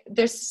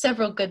there's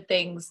several good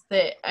things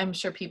that I'm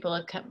sure people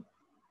have come,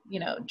 you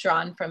know,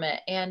 drawn from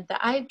it, and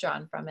that I've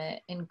drawn from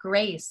it, in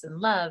grace and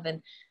love.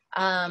 And,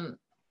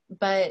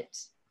 but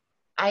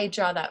I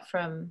draw that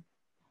from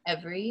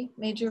every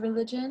major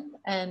religion,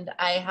 and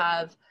I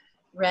have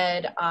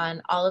read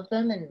on all of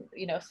them, and,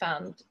 you know,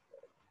 found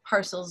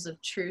parcels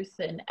of truth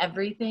in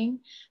everything.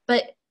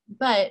 But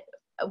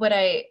what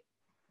I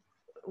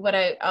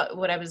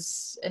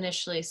was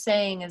initially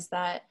saying is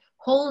that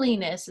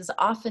holiness is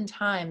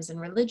oftentimes in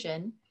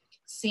religion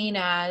seen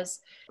as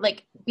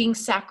like being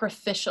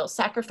sacrificial,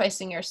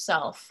 sacrificing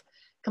yourself,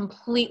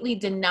 completely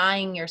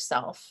denying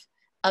yourself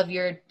of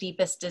your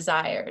deepest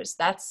desires.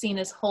 That's seen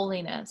as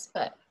holiness.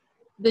 But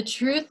the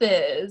truth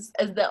is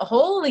that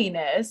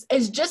holiness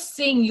is just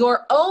seeing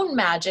your own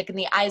magic in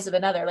the eyes of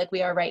another, like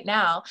we are right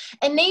now,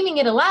 and naming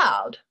it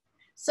aloud.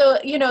 So,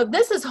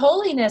 this is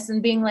holiness,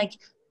 and being like,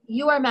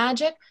 you are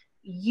magic,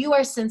 you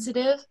are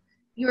sensitive,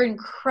 you're an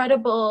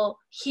incredible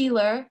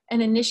healer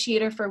and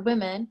initiator for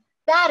women.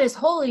 That is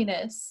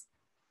holiness.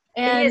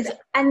 It is.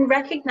 And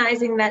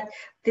recognizing that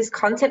this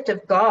concept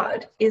of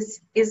God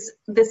is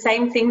the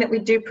same thing that we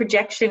do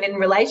projection in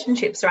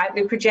relationships, right?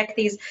 We project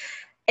these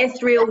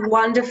ethereal,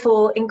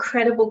 wonderful,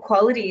 incredible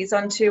qualities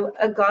onto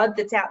a God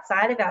that's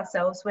outside of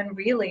ourselves, when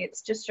really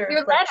it's just a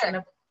reflection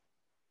of,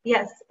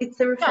 it's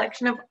a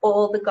reflection of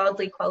all the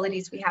godly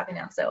qualities we have in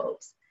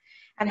ourselves.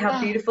 And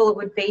how beautiful it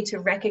would be to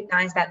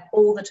recognize that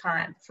all the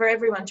time, for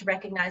everyone to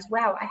recognize,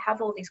 wow, I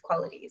have all these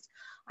qualities.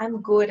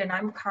 I'm good and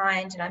I'm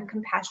kind and I'm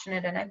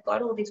compassionate and I've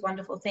got all these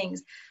wonderful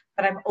things,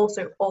 but I'm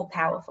also all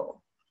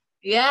powerful.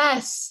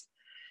 Yes.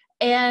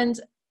 And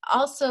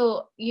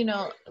also,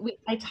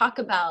 I talk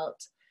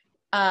about,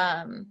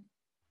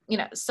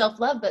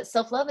 self-love, but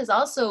self-love is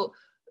also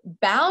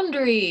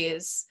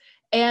boundaries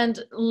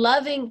and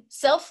loving.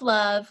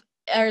 Self-love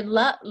or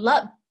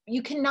love.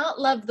 You cannot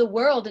love the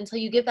world until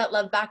you give that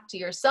love back to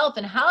yourself.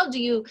 And how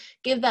do you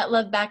give that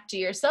love back to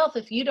yourself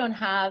if you don't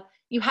have,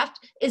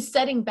 is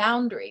setting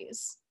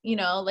boundaries,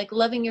 like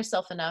loving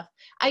yourself enough.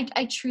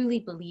 I truly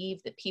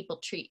believe that people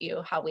treat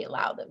you how we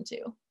allow them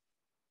to,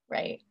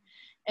 right?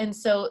 And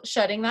so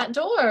shutting that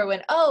door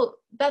when, oh,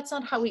 that's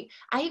not how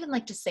I even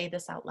like to say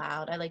this out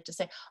loud. I like to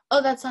say,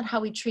 oh, that's not how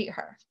we treat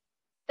her.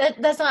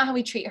 That's not how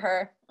we treat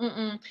her.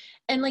 Mm-mm.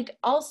 And like,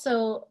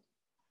 also,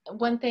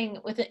 one thing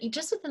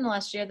just within the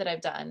last year that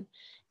I've done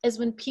is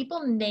when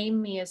people name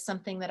me as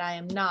something that I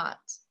am not,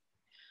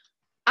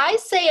 I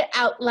say it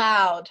out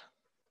loud.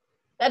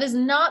 That is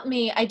not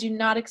me. I do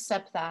not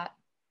accept that.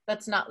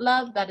 That's not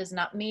love. That is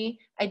not me.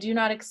 I do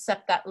not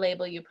accept that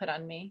label you put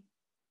on me.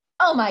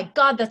 Oh my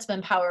God, that's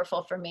been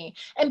powerful for me.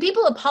 And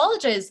people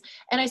apologize.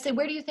 And I say,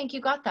 where do you think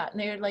you got that? And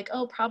they're like,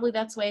 oh, probably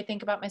that's the way I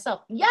think about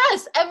myself.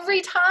 Yes,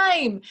 every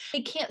time.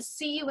 They can't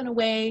see you in a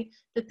way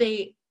that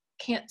they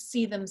can't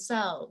see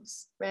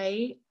themselves,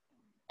 right?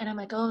 And I'm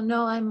like, oh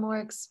no, I'm more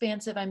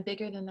expansive, I'm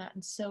bigger than that,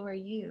 and so are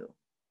you.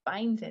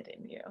 Find it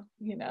in you,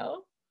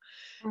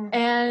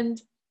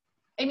 And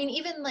I mean,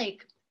 even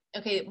like,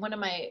 okay, one of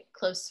my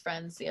close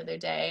friends the other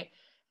day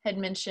had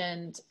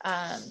mentioned,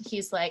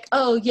 he's like,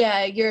 oh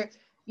yeah, you're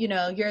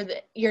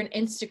an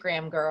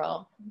Instagram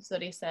girl, is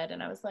what he said.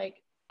 And I was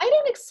like, I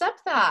don't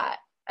accept that.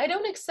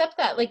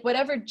 Like,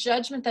 whatever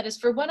judgment that is.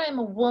 For one, I'm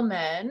a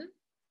woman.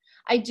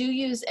 I do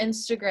use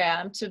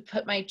Instagram to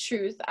put my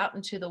truth out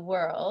into the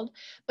world.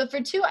 But for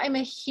two, I'm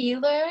a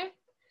healer.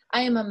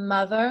 I am a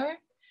mother.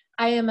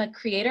 I am a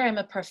creator. I'm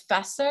a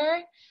professor.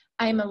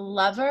 I'm a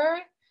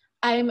lover.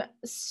 I'm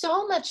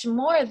so much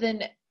more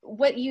than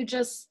what you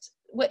just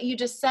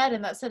said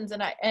in that sentence.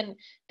 And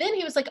then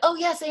he was like, oh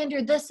yes, and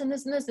you're this and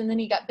this and this. And then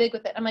he got big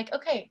with it. I'm like,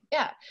 okay,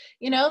 yeah.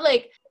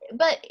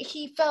 But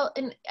he felt,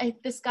 and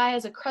this guy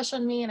has a crush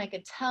on me, and I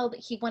could tell that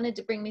he wanted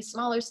to bring me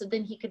smaller so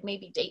then he could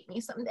maybe date me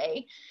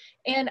someday.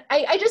 And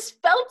I just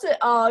felt it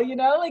all,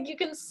 like you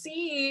can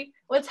see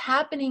what's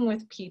happening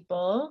with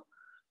people.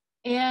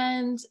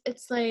 And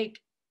it's like,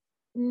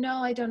 no,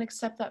 I don't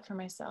accept that for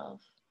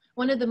myself.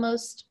 One of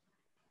the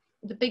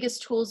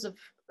biggest tools of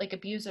like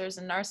abusers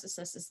and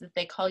narcissists is that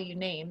they call you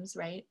names,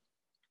 right?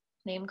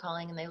 Name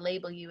calling, and they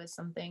label you as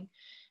something.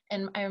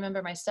 And I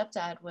remember my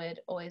stepdad would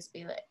always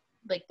be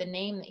like the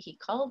name that he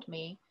called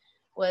me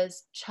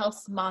was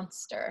Chelsie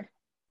Monster.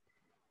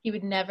 He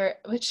would never,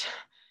 which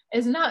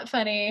is not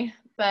funny,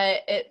 but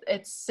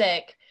it's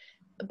sick.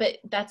 But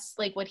that's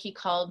like what he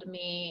called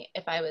me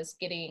if I was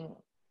getting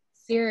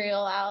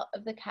cereal out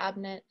of the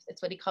cabinet.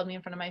 It's what he called me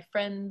in front of my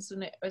friends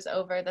when it was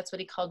over. That's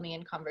what he called me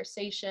in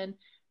conversation.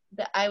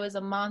 That I was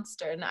a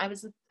monster, and I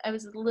was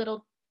a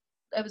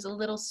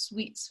little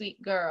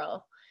sweet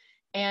girl.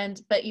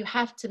 But you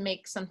have to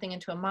make something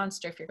into a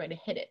monster if you're going to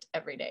hit it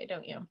every day,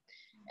 don't you?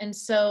 And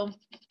so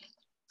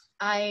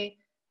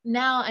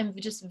I'm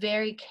just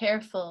very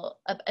careful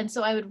and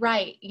so I would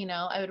write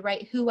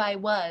who I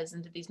was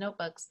into these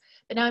notebooks,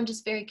 but now I'm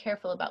just very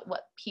careful about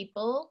what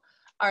people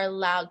are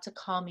allowed to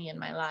call me in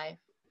my life,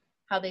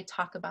 how they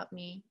talk about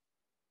me.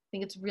 I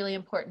think it's really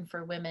important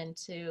for women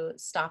to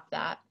stop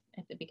that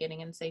at the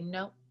beginning and say,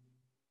 no,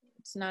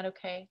 it's not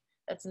okay.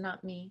 That's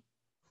not me.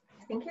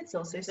 I think it's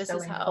also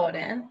so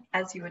important.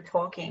 As you were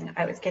talking,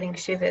 I was getting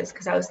shivers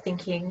because I was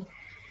thinking,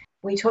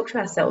 we talk to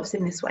ourselves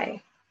in this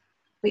way.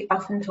 We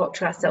often talk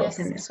to ourselves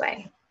in this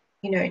way,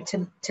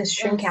 to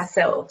shrink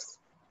ourselves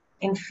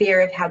in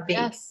fear of how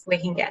big we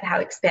can get, how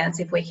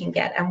expansive we can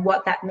get, and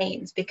what that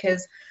means.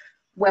 Because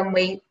when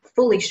we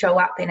fully show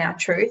up in our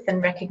truth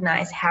and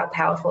recognize how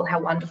powerful, how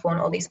wonderful,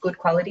 and all these good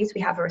qualities,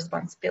 we have a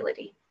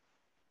responsibility.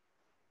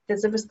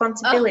 there's a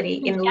responsibility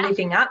in yeah.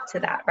 living up to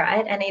that,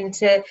 right? And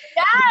into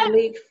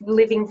Yes!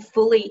 living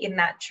fully in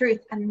that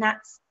truth. And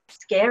that's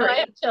scary. I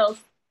have chills.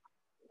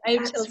 I have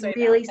That's chills right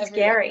really now,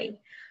 everywhere. scary.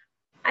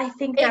 I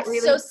think that It's really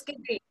so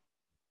scary.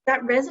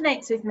 that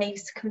resonates with me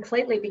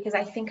completely, because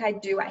I think I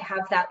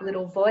have that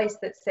little voice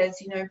that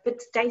says, you know,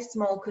 but stay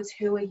small, because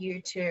who are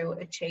you to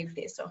achieve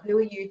this, or who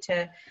are you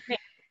to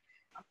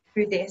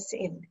do this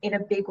in a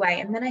big way?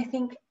 And then I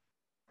think,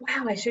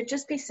 wow, I should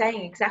just be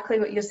saying exactly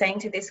what you're saying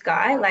to this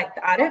guy. Like,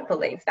 I don't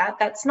believe that.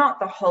 That's not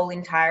the whole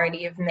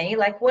entirety of me.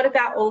 Like, what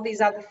about all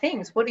these other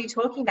things? What are you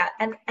talking about?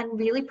 And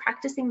really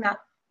practicing that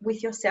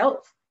with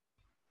yourself.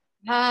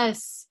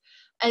 Yes.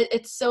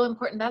 It's so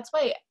important. That's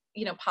why,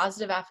 you know,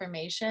 positive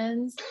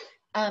affirmations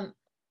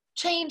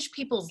change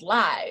people's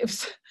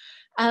lives.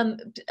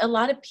 A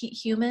lot of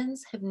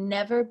humans have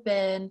never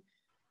been,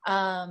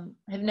 have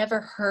never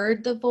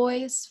heard the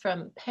voice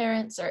from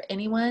parents or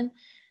anyone.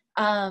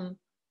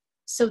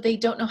 So they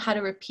don't know how to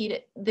repeat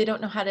it. They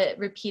don't know how to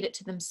repeat it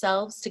to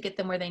themselves to get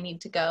them where they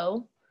need to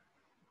go.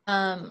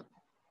 I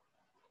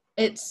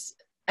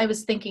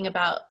was thinking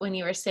about when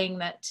you were saying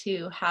that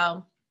too,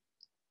 how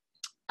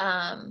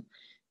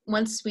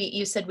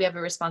you said we have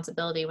a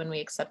responsibility when we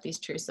accept these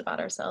truths about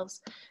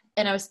ourselves.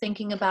 And I was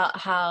thinking about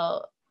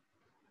how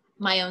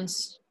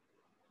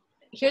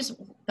here's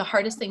the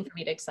hardest thing for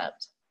me to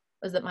accept,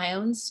 was that my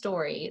own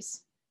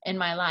stories in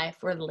my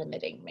life were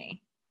limiting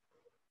me.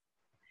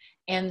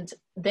 And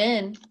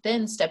then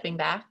stepping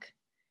back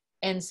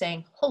and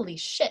saying, holy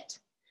shit,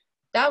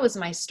 that was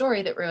my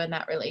story that ruined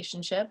that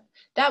relationship.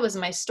 That was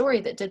my story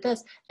that did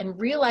this. And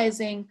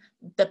realizing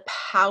the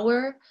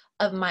power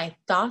of my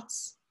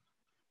thoughts,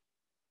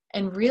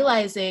 and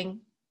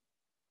realizing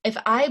if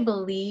I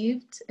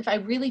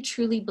really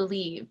truly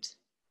believed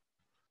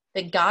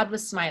that God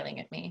was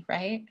smiling at me,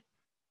 right?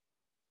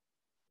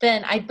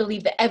 Then I'd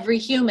believe that every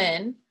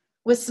human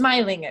was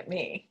smiling at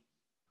me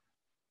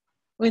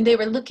when they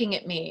were looking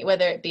at me,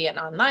 whether it be an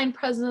online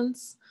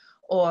presence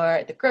or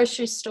at the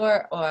grocery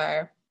store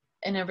or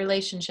in a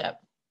relationship.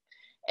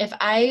 If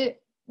I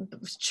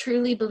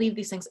truly believe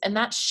these things, and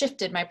that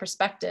shifted my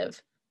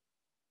perspective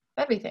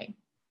of everything.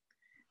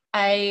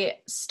 I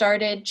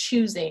started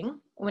choosing,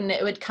 when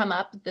it would come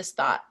up, this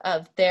thought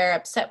of they're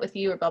upset with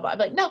you or blah, blah. I'd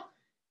be like, no,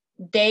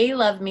 they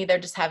love me. They're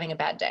just having a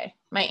bad day.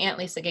 My Aunt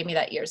Lisa gave me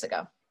that years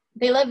ago.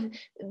 They love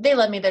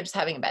me. They're just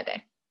having a bad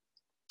day.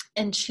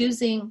 And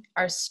choosing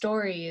our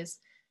stories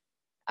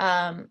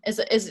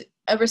is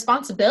a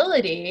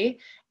responsibility,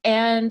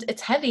 and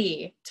it's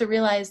heavy to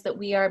realize that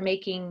we are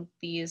making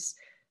these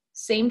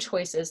same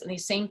choices and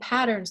these same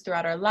patterns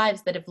throughout our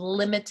lives that have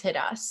limited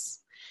us.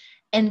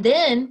 And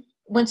then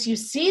once you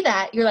see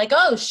that, you're like,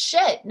 oh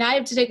shit, now I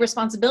have to take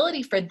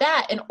responsibility for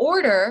that in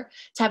order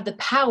to have the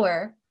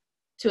power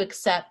to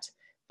accept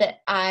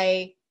that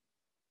I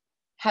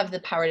have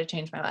the power to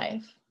change my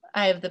life.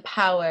 I have the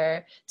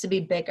power to be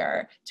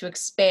bigger, to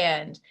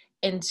expand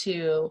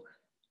into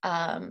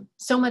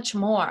so much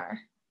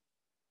more.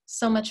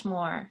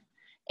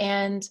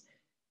 And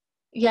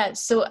yeah,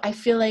 so I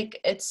feel like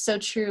it's so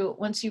true.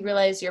 Once you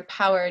realize your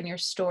power and your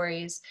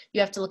stories,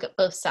 you have to look at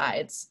both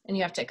sides, and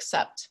you have to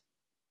accept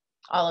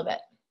all of it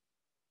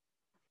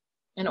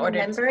in order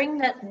Remembering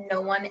that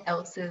no one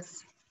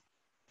else's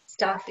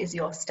stuff is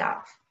your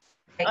stuff.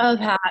 Like,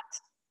 oh,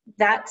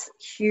 that's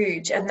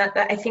huge. And that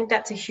I think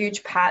that's a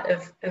huge part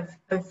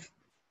of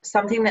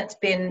something that's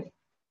been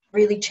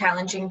really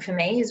challenging for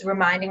me, is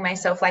reminding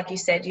myself, like you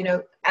said, you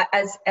know,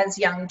 as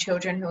young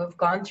children who have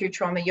gone through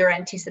trauma, you're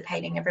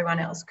anticipating everyone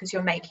else, because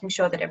you're making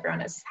sure that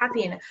everyone is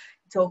happy and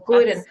it's all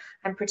good. Yes. And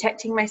I'm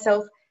protecting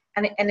myself,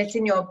 and it's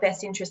in your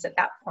best interest at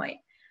that point.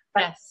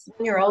 But yes,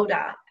 when you're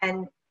older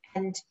and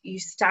you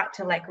start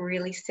to like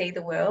really see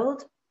the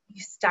world,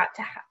 you start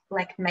to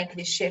like make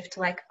this shift,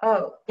 like,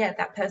 oh yeah,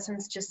 that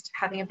person's just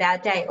having a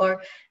bad day,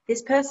 or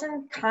this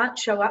person can't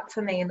show up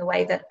for me in the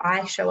way that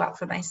I show up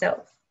for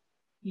myself.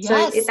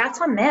 Yes. So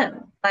that's on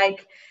them.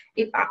 Like,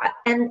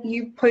 and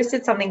you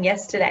posted something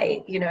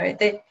yesterday, you know,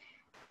 that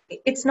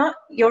it's not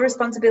your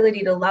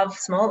responsibility to love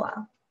smaller.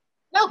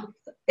 No.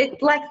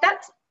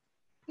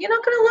 You're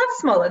not going to love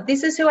smaller.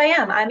 This is who I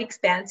am. I'm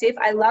expansive.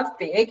 I love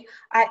big.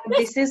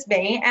 This is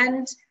me.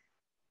 And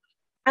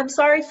I'm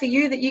sorry for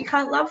you that you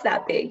can't love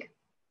that big.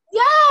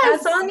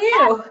 Yes. That's on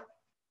you.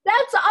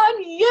 That's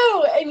on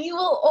you. And you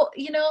will,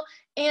 you know,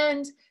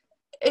 and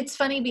it's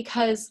funny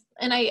because,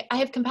 and I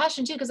have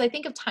compassion too, because I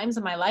think of times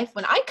in my life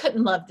when I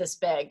couldn't love this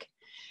big.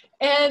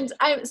 And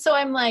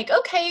I'm like,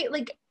 okay,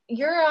 like,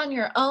 you're on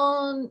your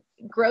own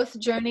growth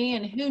journey,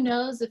 and who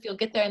knows if you'll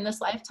get there in this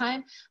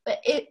lifetime, but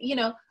you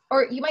know,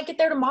 or you might get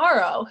there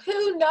tomorrow,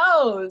 who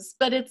knows?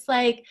 But it's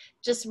like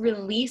just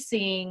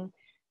releasing,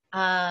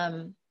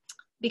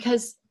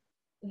 because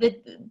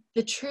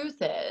the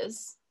truth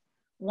is,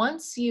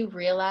 once you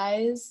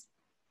realize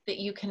that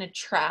you can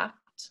attract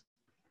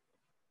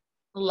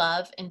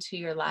love into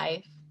your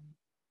life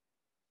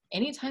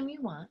anytime you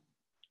want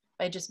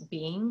by just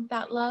being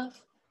that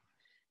love,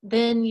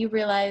 then you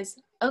realize,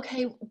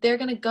 okay, they're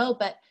going to go,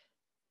 but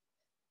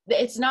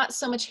it's not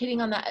so much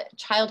hitting on that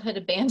childhood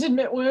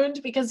abandonment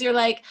wound, because you're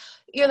like,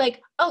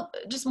 oh,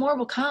 just more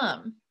will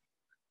come.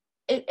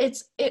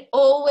 It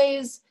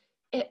always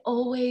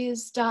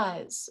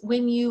does.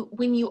 When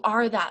you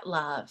are that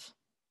love,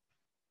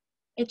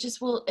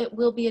 it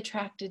will be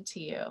attracted to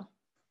you.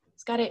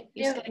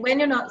 When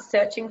you're not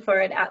searching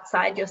for it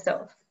outside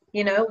yourself,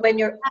 when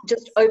you're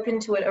just open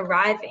to it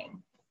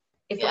arriving.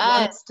 If it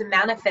wants to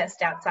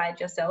manifest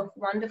outside yourself,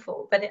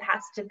 wonderful, but it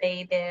has to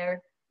be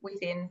there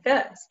within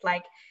first.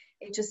 Like,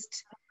 it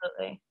just,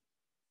 Absolutely.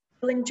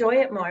 you'll enjoy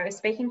it more. I was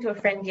speaking to a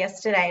friend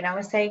yesterday and I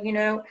was saying,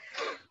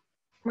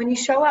 when you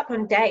show up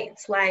on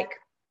dates, like,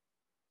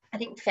 I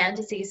think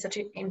fantasy is such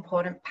an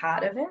important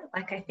part of it.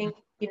 Like, I think,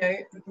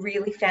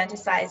 really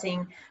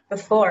fantasizing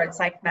before, it's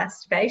like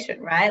masturbation,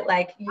 right?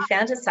 Like, you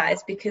fantasize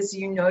because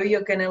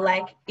you're going to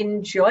like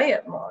enjoy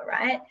it more,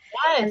 right?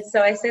 Yes. And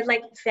so I said,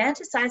 like,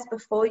 fantasize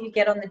before you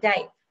get on the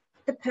date.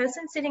 The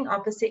person sitting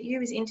opposite you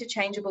is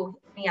interchangeable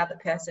with any other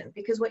person,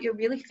 because what you're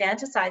really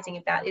fantasizing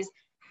about is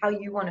how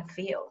you want to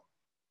feel.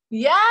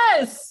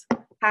 Yes.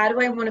 How do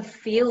I want to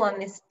feel on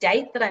this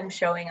date that I'm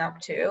showing up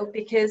to?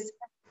 Because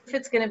if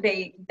it's going to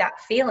be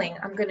that feeling,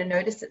 I'm going to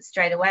notice it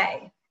straight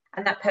away.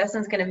 And that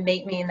person's going to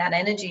meet me in that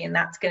energy, and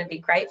that's going to be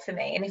great for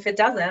me. And if it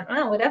doesn't,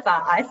 whatever,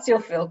 I still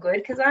feel good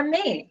because I'm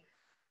me.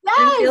 Yes.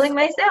 I'm feeling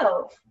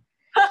myself.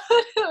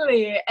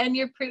 Totally. And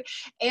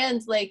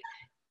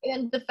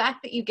and the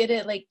fact that you get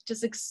to like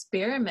just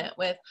experiment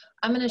with,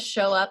 I'm going to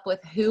show up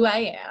with who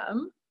I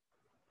am,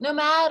 no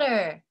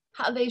matter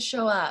how they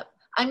show up.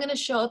 I'm going to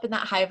show up in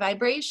that high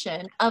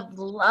vibration of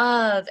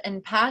love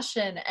and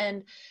passion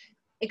and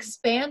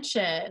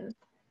expansion.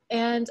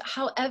 And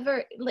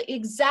however,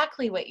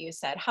 exactly what you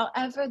said,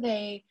 however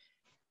they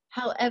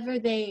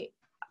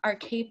are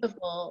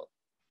capable,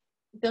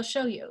 they'll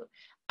show you.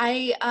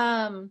 I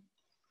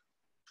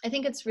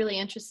think it's really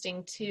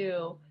interesting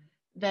too,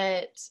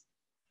 that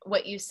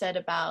what you said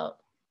about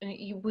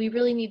we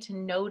really need to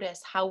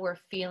notice how we're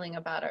feeling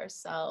about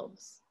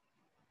ourselves,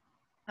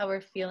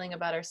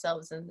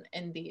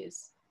 in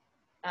these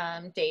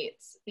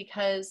dates,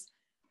 because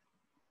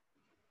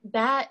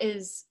that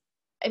is,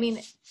 I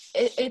mean,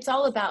 it's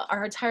all about,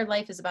 our entire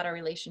life is about our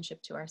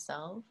relationship to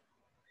ourselves.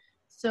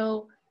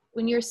 So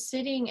when you're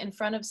sitting in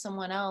front of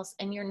someone else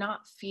and you're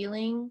not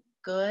feeling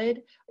good,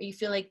 or you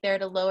feel like they're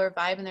at a lower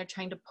vibe and they're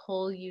trying to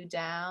pull you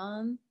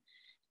down,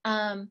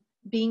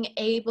 being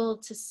able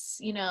to,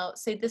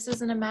 say, this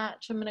isn't a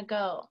match, I'm going to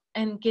go,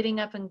 and getting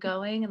up and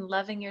going and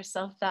loving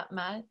yourself that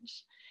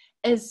much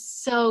is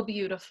so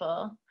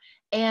beautiful.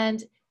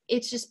 And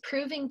it's just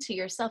proving to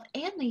yourself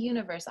and the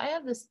universe. I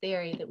have this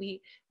theory that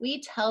we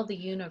tell the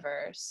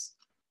universe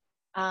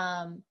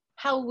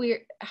how we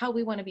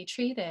want to be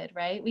treated,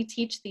 right? We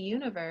teach the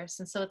universe.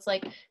 And so it's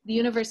like the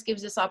universe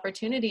gives us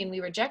opportunity and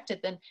we reject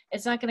it, then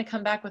it's not going to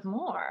come back with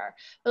more.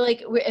 But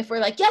like, if we're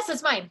like, yes,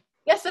 that's mine,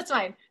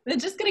 then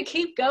it's just going to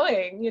keep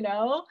going,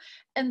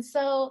 And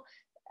so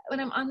when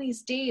I'm on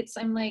these dates,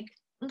 I'm like,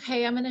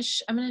 okay, I'm going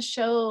to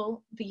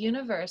show the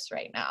universe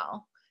right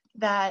now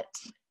that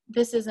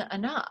this isn't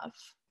enough.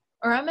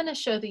 Or I'm going to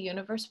show the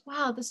universe,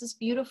 wow, this is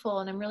beautiful,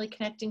 and I'm really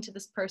connecting to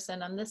this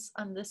person on this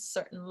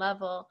certain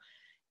level,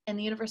 and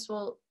the universe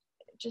will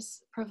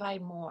just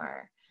provide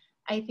more.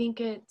 I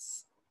think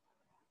it's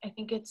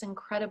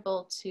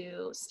incredible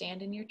to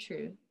stand in your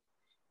truth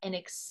and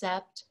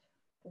accept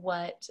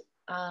what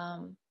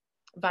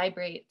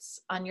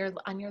vibrates on your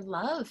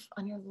love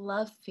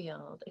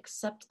field.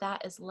 Accept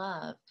that as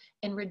love,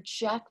 and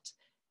reject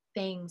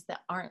things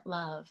that aren't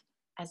love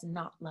as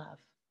not love.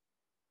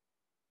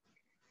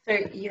 So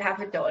you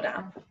have a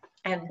daughter,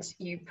 and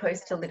you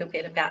post a little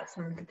bit about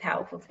some of the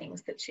powerful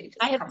things that she just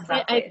comes up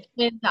with. I have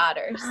twin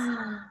daughters.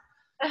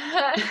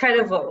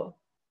 Incredible.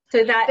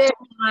 So that they're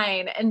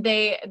mine, and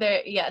they're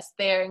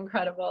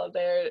incredible.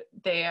 They're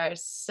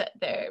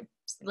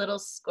little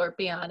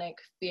scorpionic,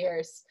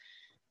 fierce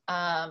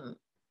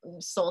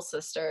soul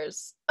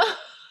sisters.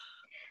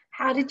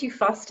 How did you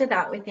foster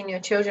that within your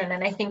children?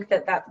 And I think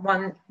that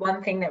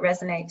one thing that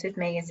resonates with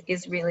me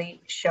is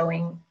really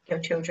showing your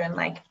children,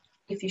 like,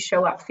 if you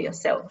show up for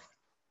yourself,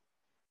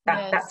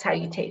 that's how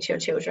you teach your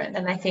children.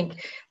 And I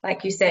think,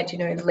 like you said,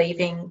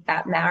 leaving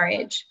that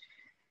marriage,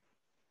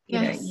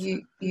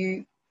 you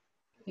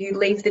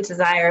leave the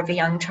desire of a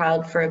young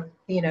child for,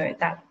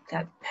 that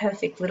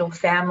perfect little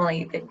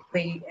family that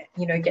we,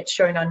 get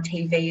shown on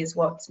TV is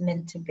what's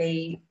meant to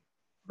be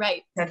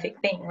right,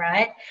 perfect thing,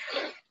 right?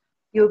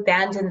 You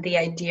abandon the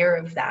idea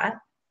of that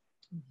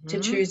to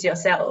choose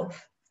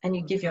yourself, and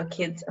you give your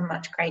kids a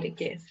much greater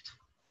gift.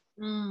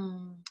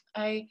 The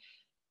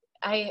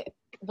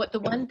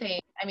one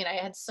thing, I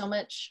had so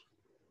much,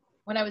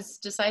 when I was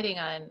deciding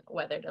on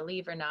whether to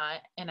leave or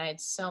not, and I had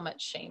so much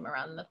shame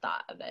around the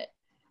thought of it,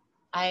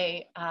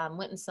 I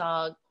went and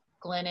saw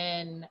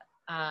Glennon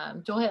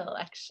Doyle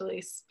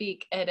actually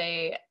speak at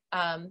a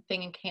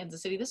thing in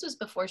Kansas City. This was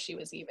before she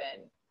was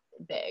even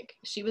big.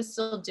 She was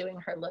still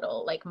doing her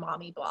little like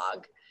mommy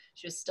blog.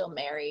 She was still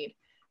married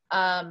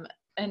and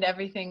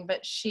everything,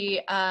 but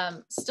she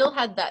still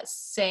had that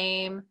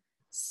same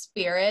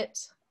spirit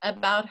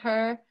about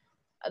her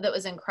that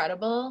was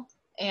incredible.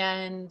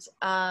 And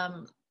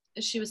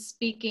she was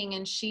speaking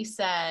and she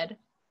said,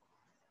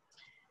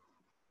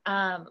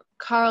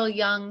 Carl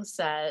Jung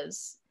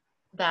says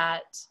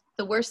that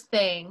the worst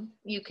thing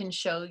you can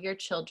show your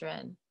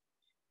children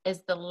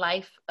is the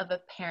life of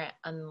a parent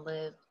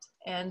unlived.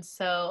 And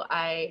so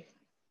I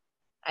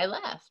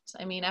left.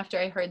 I mean, after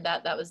I heard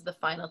that, that was the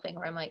final thing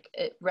where I'm like,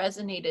 it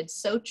resonated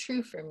so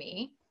true for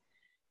me.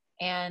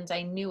 And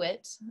I knew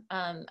it.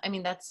 I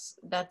mean, that's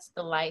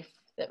the life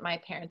that my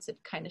parents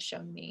had kind of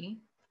shown me.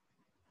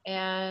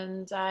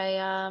 And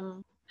I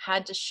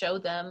had to show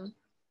them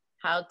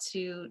how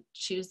to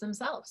choose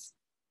themselves.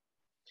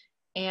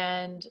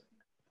 And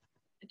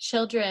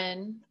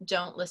children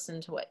don't listen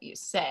to what you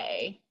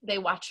say. They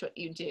watch what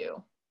you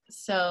do.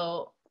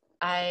 So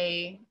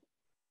I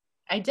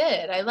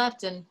did. I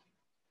left, and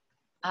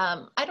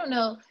I don't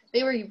know.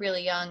 They were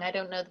really young. I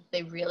don't know that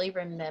they really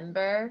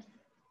remember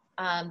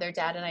their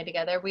dad and I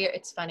together.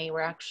 It's funny.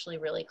 We're actually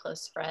really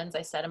close friends.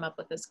 I set him up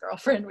with his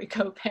girlfriend. We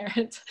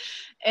co-parent,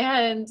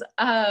 and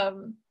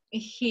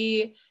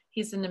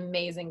he's an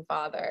amazing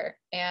father,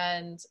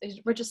 and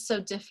we're just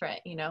so different.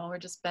 You know, we're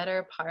just better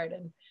apart.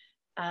 And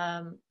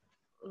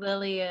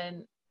Lily,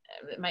 and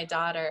my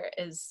daughter,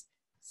 is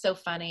so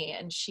funny,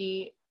 and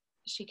she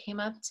came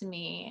up to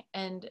me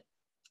and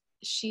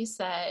she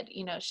said,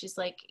 you know, she's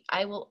like,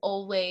 I will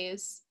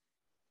always,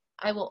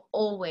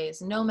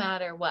 no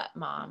matter what,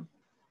 Mom,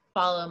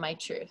 follow my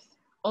truth.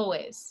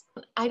 Always.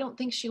 I don't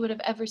think she would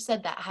have ever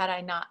said that had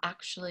I not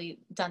actually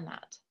done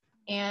that.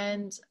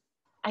 And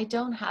I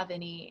don't have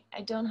any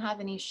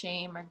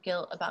shame or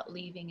guilt about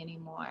leaving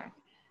anymore.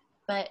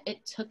 But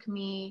it took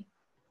me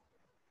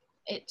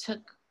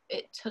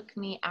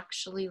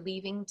actually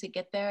leaving to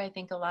get there. I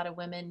think a lot of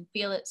women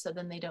feel it, so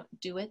then they don't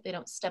do it. They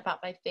don't step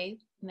out by faith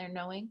in their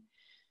knowing.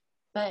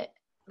 But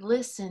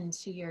listen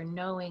to your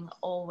knowing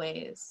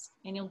always,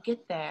 and you'll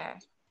get there.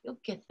 You'll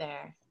get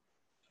there.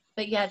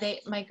 But yeah,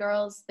 my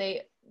girls,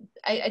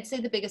 I'd say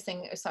the biggest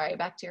thing, sorry,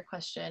 back to your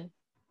question,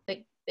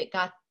 that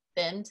got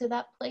them to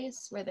that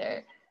place where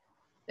they're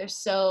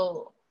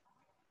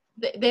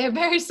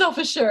very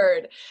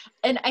self-assured.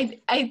 And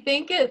I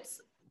think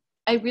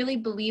I really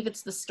believe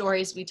it's the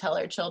stories we tell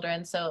our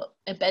children. So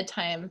at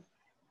bedtime,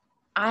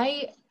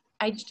 I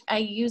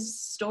use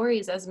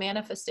stories as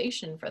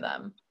manifestation for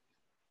them.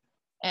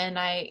 And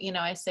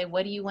I say,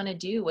 what do you want to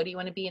do? What do you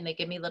want to be? And they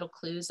give me little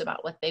clues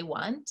about what they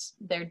want,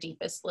 their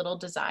deepest little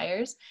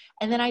desires.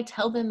 And then I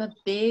tell them a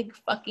big,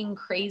 fucking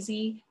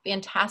crazy,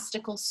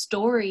 fantastical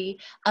story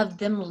of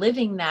them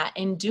living that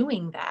and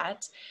doing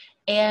that.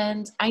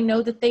 And I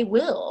know that they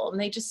will,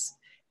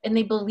 and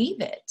they believe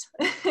it.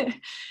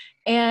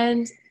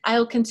 And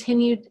I'll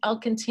continue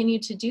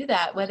to do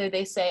that, whether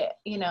they say,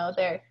 you know,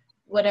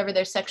 whatever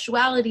their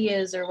sexuality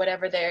is or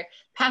whatever their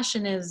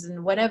passion is,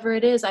 and whatever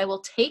it is, I will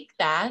take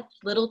that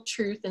little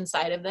truth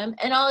inside of them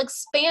and I'll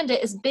expand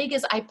it as big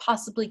as I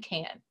possibly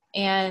can.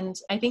 And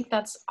I think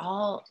that's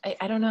all.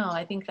 I don't know.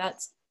 I think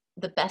that's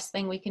the best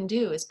thing we can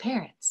do as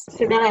parents.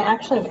 So then I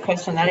actually have a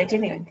question that I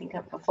didn't even think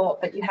of before,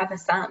 but you have a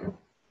son.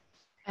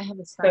 I have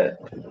a son. So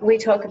we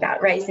talk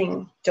about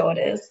raising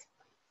daughters.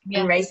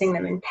 Yes. And raising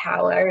them in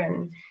power.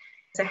 And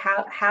so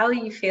how are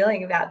you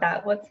feeling about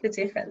that? What's the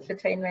difference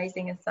between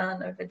raising a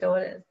son over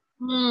daughters?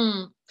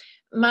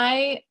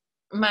 My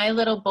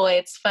little boy,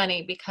 it's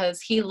funny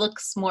because he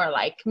looks more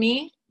like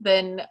me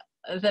than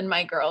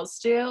my girls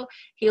do.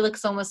 He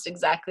looks almost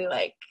exactly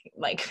like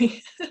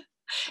me.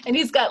 And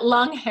he's got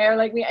long hair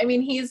like me. I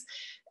mean, he is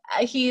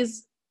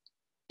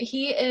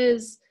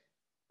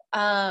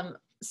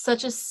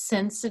such a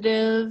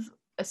sensitive,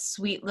 a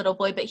sweet little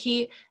boy, but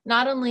he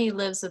not only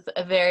lives with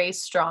a very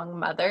strong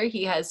mother,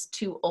 he has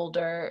 2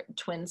 older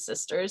twin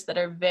sisters that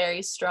are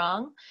very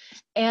strong.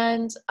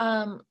 And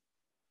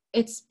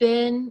it's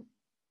been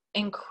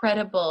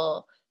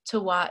incredible to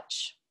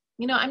watch.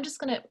 You know, I'm just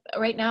gonna,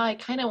 right now, I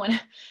kind of want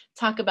to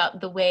talk about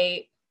the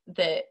way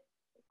that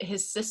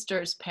his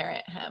sisters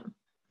parent him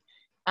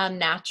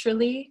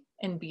naturally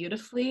and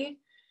beautifully,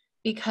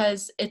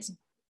 because it's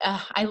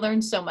I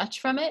learned so much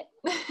from it.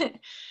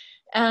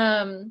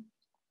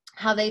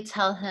 How they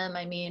tell him,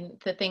 I mean,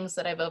 the things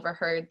that I've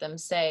overheard them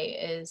say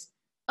is,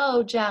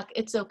 oh, Jack,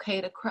 it's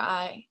okay to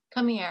cry.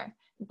 Come here.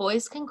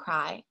 Boys can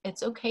cry.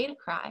 It's okay to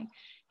cry.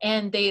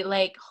 And they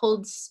like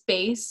hold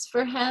space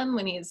for him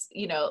when he's,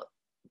 you know,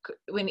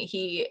 when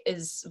he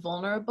is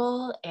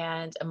vulnerable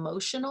and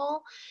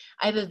emotional.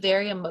 I have a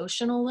very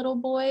emotional little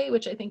boy,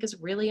 which I think is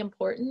really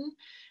important.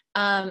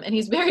 And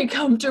he's very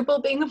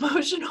comfortable being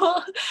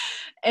emotional.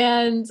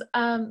 And,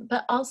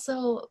 but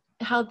also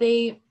how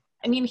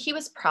I mean, he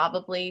was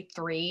probably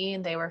 3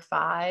 and they were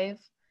 5.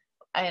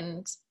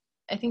 And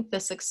I think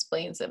this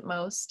explains it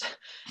most,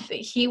 that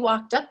he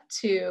walked up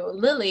to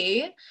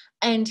Lily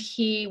and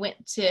he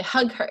went to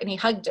hug her, and he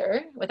hugged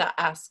her without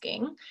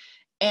asking.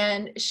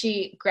 And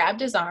she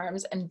grabbed his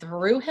arms and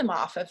threw him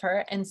off of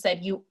her and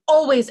said, you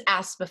always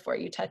ask before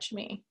you touch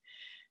me.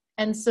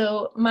 And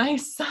so my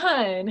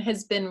son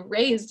has been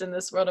raised in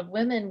this world of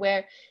women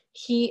where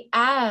he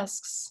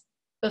asks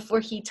before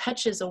he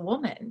touches a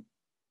woman.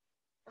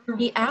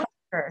 He asks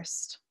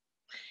first.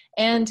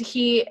 And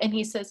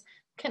he says,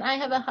 can I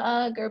have a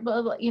hug, or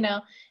blah,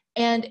 blah,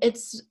 and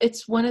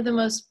it's one of the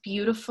most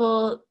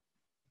beautiful,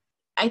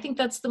 I think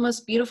that's the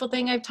most beautiful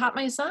thing I've taught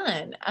my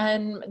son,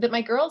 and that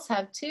my girls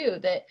have too,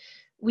 that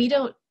we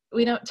don't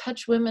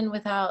touch women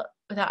without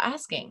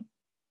asking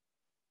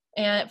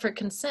and for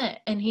consent.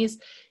 And he's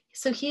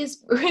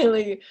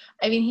really,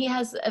 I mean, he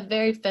has a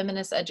very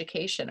feminist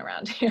education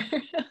around here.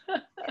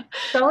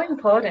 So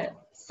important.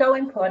 So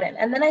important.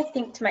 And then I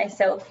think to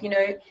myself,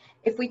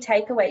 if we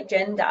take away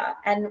gender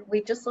and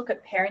we just look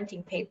at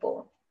parenting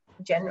people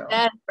in general,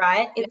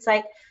 right? It's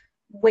like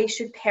we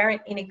should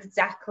parent in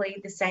exactly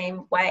the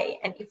same way.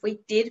 And if we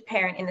did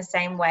parent in the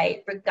same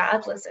way,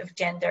 regardless of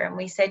gender, and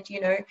we said,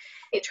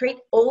 treat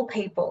all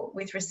people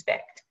with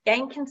respect,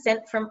 gain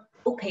consent from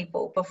all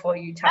people before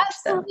you touch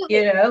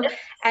Absolutely. them,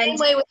 Same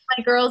way with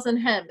my girls and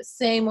him,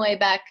 same way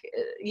back.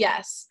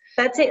 Yes.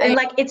 That's it. And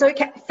like, it's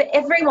okay for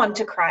everyone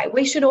to cry.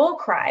 We should all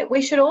cry.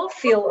 We should all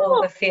feel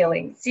all the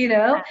feelings,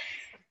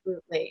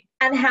 Absolutely.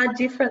 And how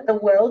different the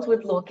world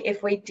would look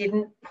if we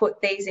didn't put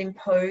these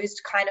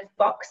imposed kind of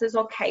boxes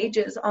or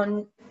cages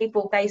on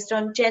people based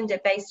on gender,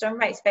 based on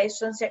race,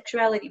 based on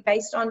sexuality,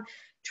 based on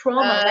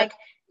trauma. Like,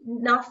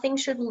 nothing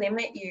should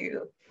limit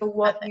you for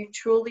what you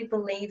truly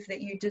believe that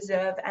you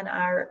deserve and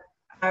are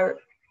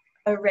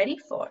ready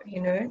for,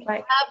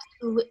 like.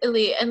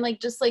 Absolutely. And like,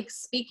 just like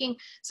speaking,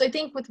 so I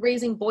think with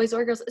raising boys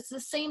or girls, it's the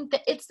same thing.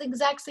 It's the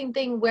exact same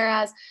thing.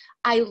 Whereas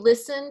I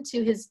listen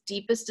to his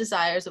deepest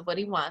desires of what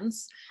he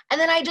wants,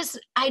 and then I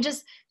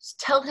just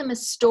tell him a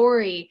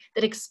story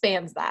that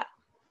expands that.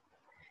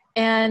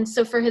 And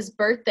so for his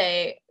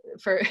birthday,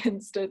 for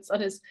instance,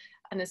 on his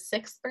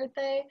 6th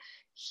birthday,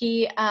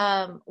 he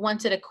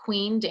wanted a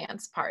Queen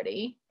dance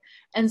party.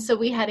 And so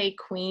we had a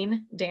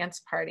Queen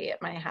dance party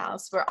at my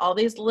house where all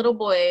these little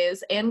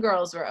boys and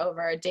girls were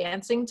over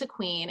dancing to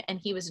Queen, and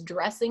he was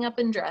dressing up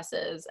in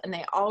dresses, and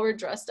they all were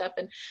dressed up.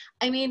 And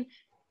I mean,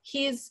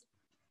 he's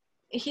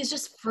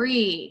just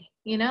free,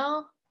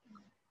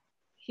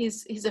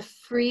 he's a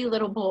free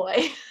little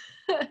boy.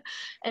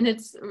 And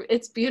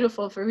it's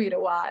beautiful for me to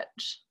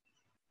watch.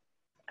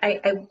 I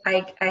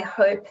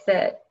hope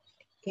that,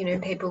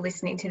 people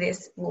listening to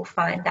this will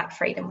find that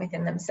freedom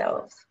within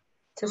themselves,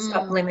 to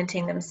stop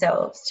limiting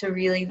themselves, to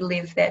really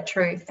live their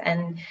truth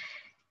and,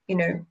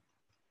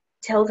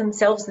 tell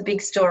themselves the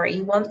big story.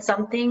 You want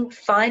something,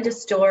 find a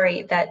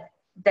story that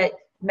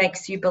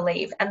makes you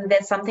believe. And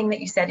there's something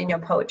that you said in your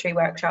poetry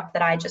workshop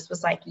that I just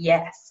was like,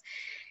 yes.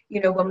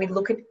 When we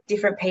look at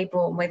different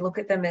people and we look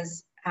at them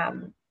as,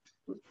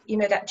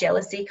 that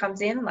jealousy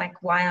comes in,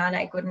 like, why aren't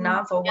I good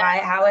enough, or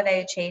how are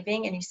they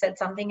achieving? And you said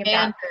something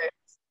about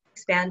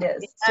expanders.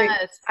 Yes. So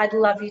I'd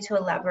love you to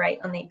elaborate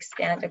on the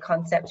expander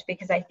concept,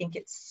 because I think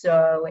it's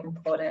so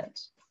important.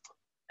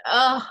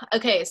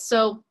 Okay.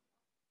 So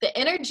the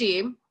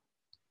energy,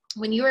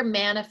 when you are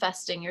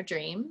manifesting your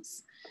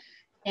dreams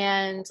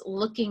and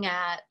looking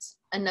at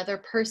another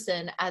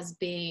person as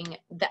being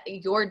that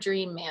your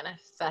dream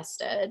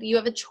manifested, you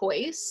have a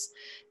choice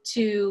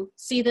to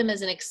see them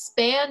as an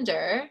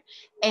expander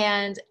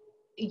and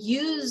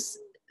use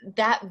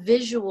that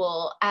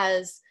visual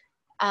as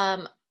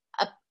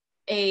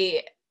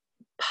a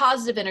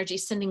positive energy,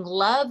 sending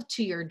love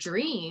to your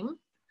dream,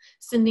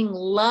 sending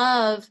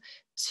love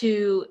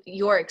to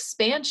your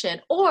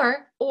expansion,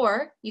 or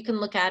you can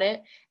look at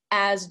it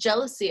as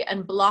jealousy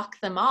and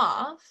block them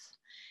off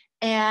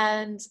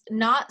and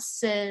not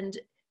send.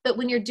 But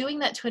when you're doing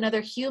that to another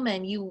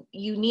human, you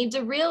need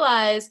to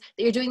realize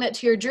that you're doing that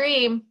to your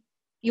dream.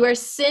 You are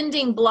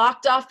sending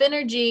blocked off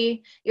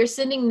energy. You're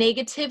sending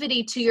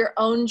negativity to your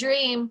own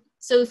dream.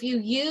 So if you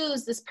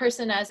use this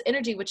person as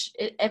energy, which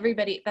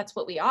everybody, that's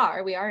what we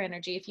are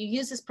energy. If you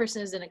use this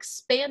person as an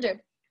expander,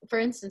 for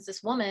instance,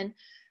 this woman,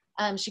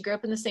 she grew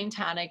up in the same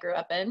town I grew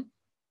up in,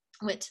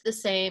 went to the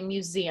same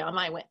museum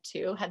I went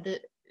to,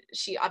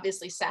 she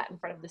obviously sat in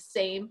front of the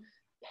same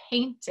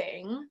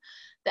painting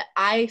that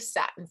I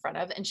sat in front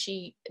of, and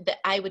that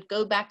I would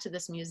go back to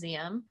this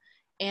museum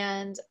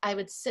and I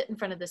would sit in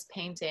front of this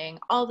painting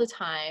all the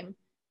time.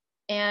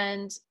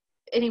 And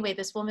anyway,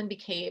 this woman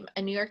became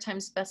a New York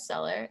Times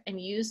bestseller and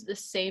used the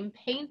same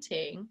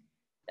painting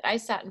that I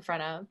sat in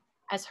front of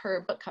as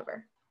her book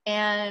cover.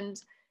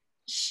 And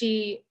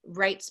she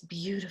writes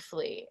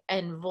beautifully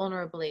and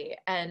vulnerably,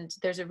 and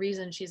there's a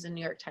reason she's a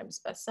New York Times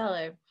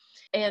bestseller.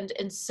 And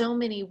in so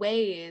many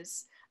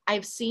ways,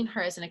 I've seen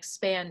her as an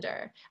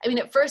expander. I mean,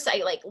 at first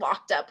I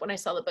locked up when I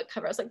saw the book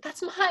cover. I was like,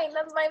 that's mine,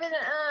 that's my vision.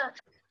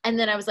 And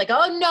then I was like,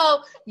 oh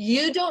no,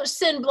 you don't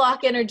send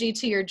block energy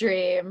to your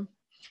dream.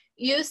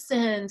 You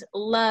send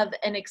love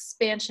and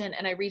expansion.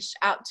 And I reached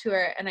out to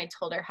her and I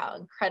told her how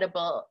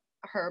incredible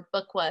her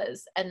book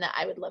was and that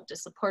I would love to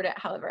support it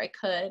however I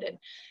could. And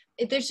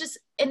there's just,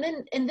 and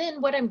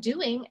then what I'm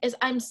doing is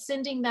I'm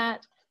sending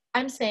that,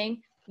 I'm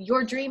saying,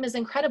 your dream is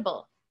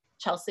incredible,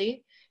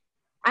 Chelsie.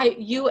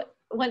 You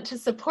want to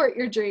support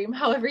your dream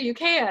however you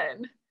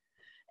can.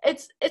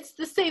 It's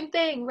the same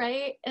thing,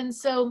 right? And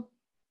so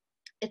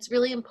it's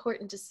really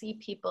important to see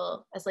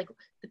people as like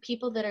the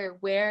people that are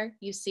where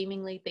you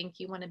seemingly think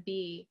you want to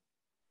be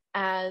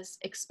as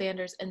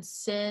expanders, and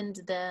send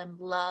them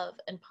love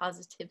and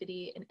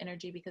positivity and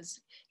energy,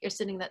 because you're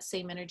sending that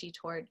same energy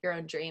toward your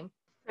own dream.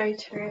 So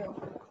true.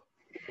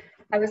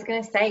 I was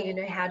going to say, you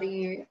know,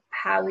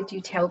 how would you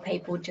tell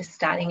people just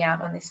starting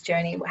out on this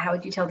journey? How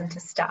would you tell them to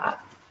start?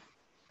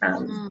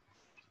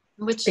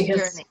 Which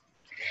because journey?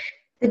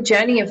 The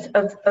journey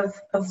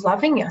of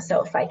loving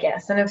yourself, I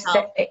guess, and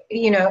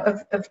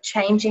of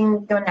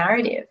changing your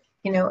narrative,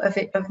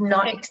 of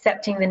not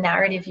accepting the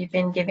narrative you've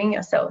been giving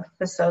yourself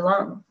for so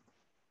long.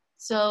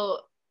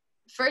 So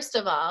first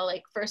of all,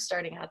 like first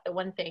starting out, the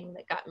one thing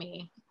that got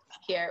me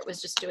here was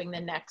just doing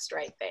the next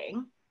right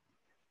thing.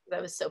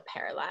 I was so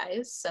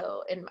paralyzed,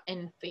 so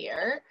in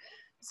fear.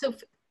 So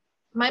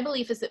my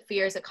belief is that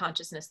fear is a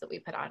consciousness that we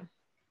put on,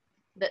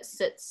 that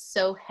sits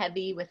so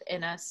heavy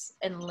within us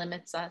and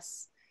limits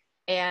us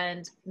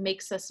and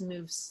makes us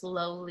move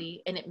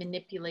slowly, and it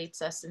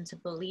manipulates us into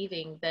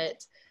believing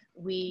that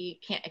we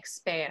can't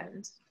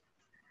expand.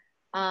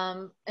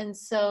 And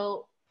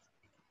so,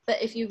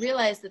 but if you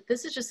realize that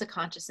this is just a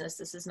consciousness,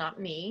 this is not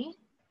me,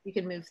 you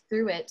can move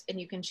through it, and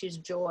you can choose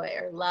joy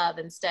or love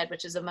instead,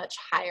 which is a much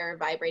higher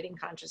vibrating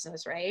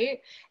consciousness, right?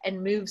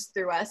 And moves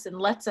through us and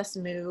lets us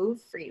move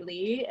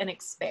freely and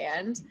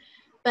expand.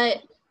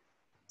 But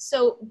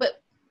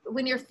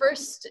when you're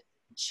first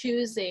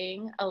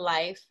choosing a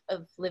life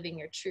of living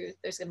your truth,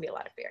 there's going to be a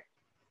lot of fear.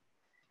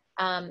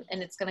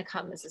 And it's going to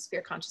come as this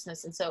fear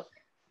consciousness. And so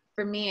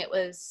for me, it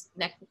was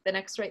the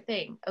next right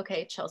thing.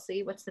 Okay,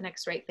 Chelsie, what's the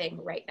next right thing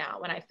right now?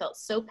 When I felt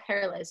so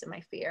paralyzed in my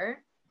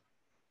fear,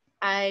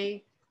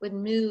 I would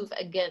move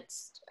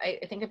against, I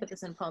think I put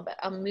this in a poem, but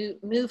I'll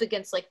move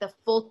against like the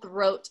full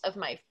throat of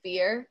my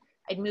fear.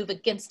 I'd move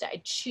against it.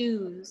 I'd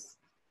choose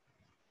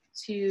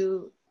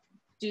to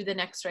do the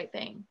next right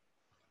thing.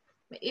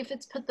 If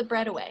it's put the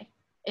bread away,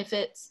 if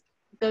it's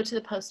go to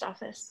the post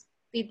office,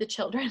 feed the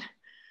children,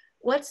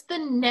 what's the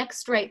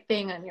next right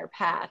thing on your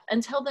path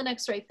until the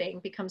next right thing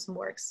becomes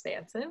more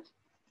expansive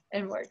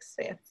and more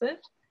expansive.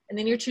 And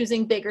then you're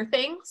choosing bigger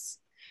things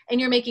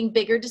and you're making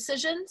bigger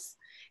decisions.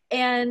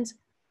 And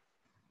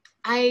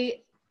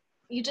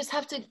you just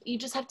have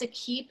to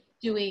keep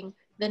doing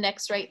the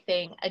next right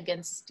thing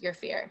against your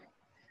fear.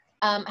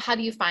 How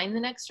do you find the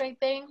next right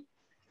thing?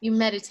 You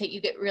meditate,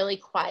 you get really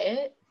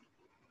quiet,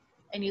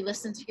 and you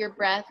listen to your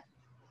breath,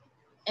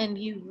 and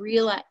you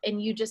realize, and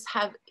you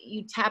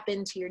tap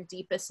into your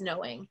deepest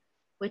knowing,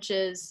 which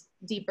is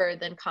deeper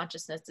than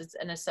consciousness. It's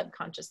in a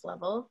subconscious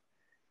level.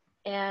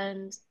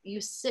 And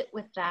you sit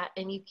with that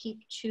and you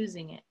keep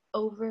choosing it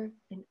over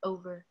and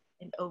over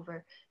and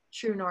over.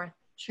 True north,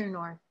 true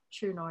north,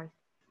 true north.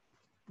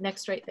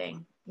 Next right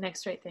thing,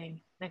 next right thing,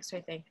 next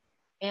right thing.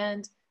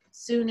 And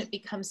soon it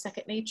becomes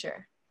second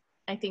nature.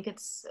 I think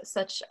it's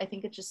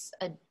just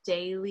a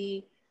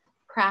daily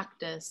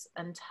practice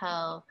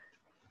until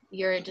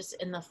you're just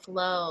in the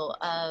flow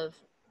of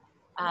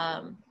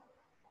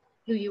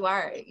who you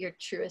are, your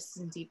truest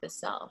and deepest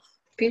self.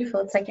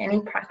 Beautiful. It's like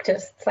any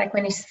practice. It's like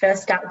when you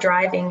first start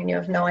driving and you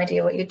have no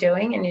idea what you're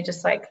doing, and you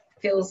just like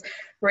feels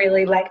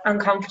really like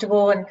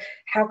uncomfortable, and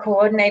how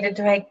coordinated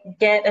do I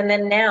get? And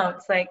then now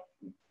it's like,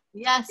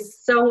 yes,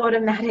 it's so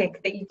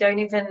automatic that you don't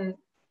even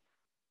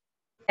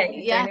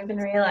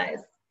realize.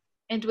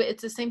 And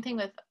it's the same thing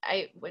with,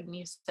 when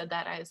you said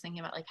that, I was thinking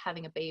about like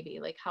having a baby,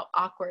 like how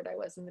awkward I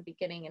was in the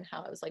beginning, and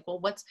how I was like,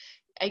 well,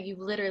 you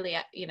literally,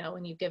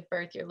 when you give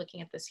birth, you're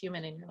looking at this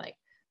human and you're like,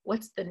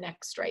 what's the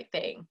next right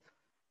thing?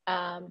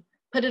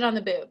 Put it on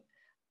the boob,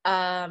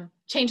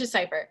 change the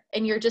diaper.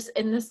 And you're just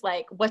in this,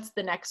 like, what's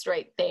the next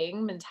right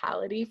thing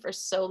mentality for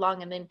so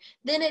long. And then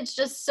it's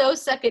just so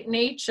second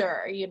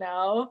nature,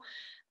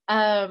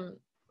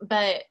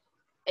 but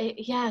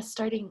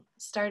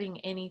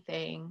starting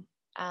anything,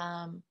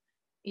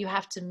 you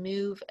have to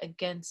move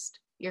against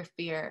your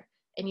fear,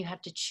 and you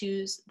have to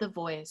choose the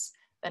voice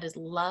that is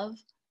love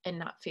and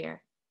not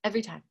fear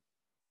every time.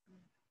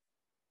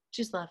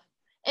 Choose love.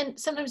 And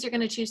sometimes you're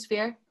going to choose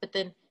fear, but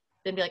then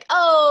be like,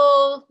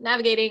 oh,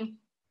 navigating,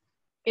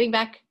 getting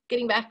back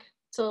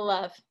to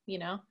love,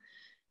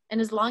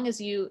 And as long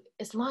as you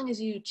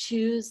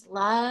choose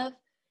love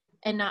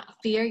and not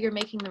fear, you're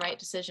making the right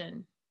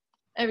decision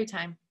every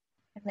time.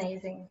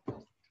 Amazing.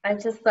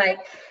 I'm just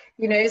like,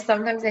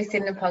 sometimes I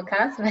sit in a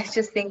podcast and I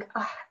just think, oh,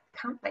 I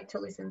can't wait to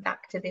listen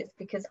back to this,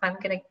 because I'm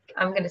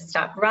gonna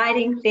start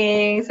writing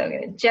things. I'm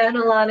gonna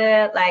journal on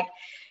it. Like,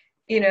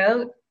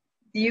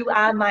 you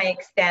are my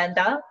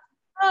expander.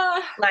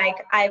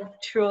 Like, I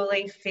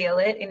truly feel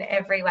it in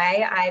every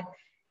way. I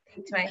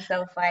think to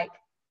myself, like,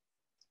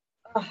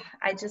 oh,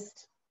 I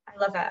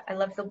love it. I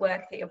love the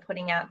work that you're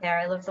putting out there.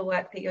 I love the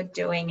work that you're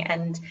doing,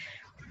 and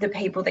the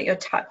people that you're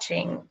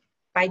touching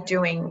by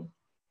doing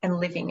and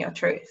living your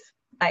truth.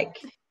 Like,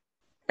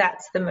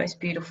 that's the most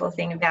beautiful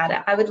thing about it.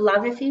 I would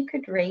love if you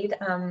could read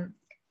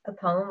a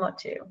poem or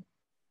two.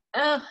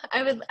 Oh,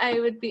 I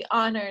would be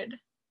honored.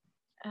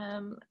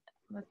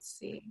 Let's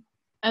see.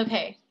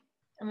 Okay,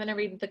 I'm going to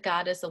read the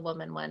God is a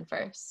Woman one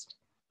first.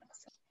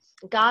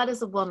 God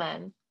is a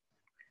woman,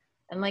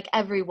 and like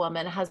every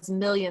woman, has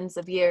millions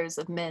of years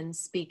of men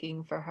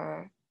speaking for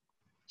her.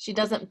 She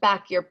doesn't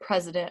back your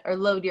president or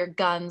load your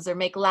guns or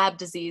make lab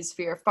disease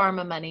for your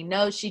pharma money.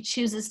 No, she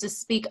chooses to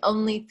speak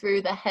only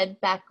through the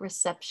head-back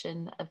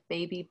reception of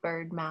baby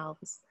bird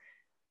mouths,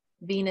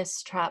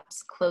 Venus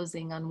traps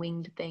closing on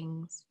winged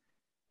things,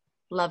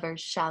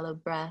 lovers' shallow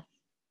breath,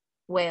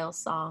 whale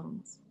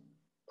songs,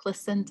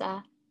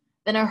 placenta,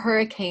 then a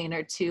hurricane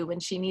or two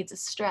when she needs a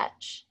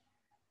stretch.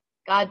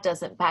 God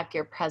doesn't back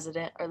your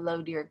president or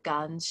load your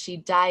guns. She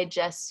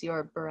digests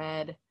your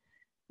bread,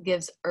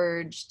 gives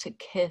urge to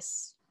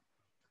kiss.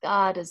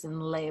 God is in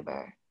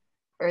labor,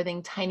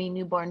 birthing tiny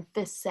newborn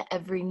fists at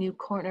every new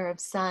corner of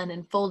sun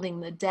and folding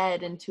the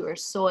dead into her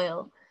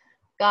soil.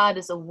 God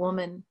is a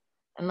woman,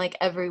 and like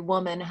every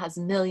woman has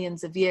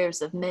millions of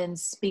years of men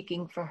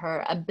speaking for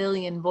her, a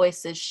billion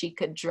voices she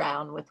could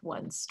drown with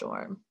one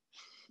storm.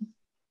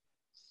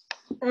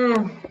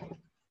 I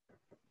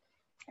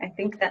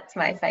think that's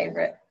my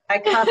favorite. I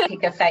can't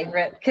pick a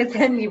favorite because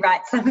then you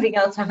write something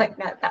else. I'm like,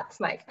 no, that's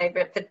my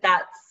favorite, but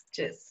that's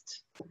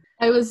just.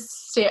 I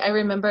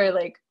remember,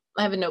 like,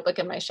 I have a notebook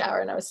in my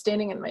shower, and I was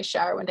standing in my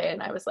shower one day,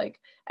 and I was like,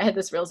 I had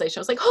this realization.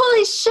 I was like,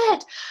 holy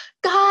shit,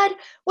 God,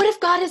 what if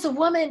God is a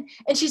woman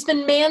and she's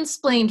been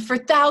mansplained for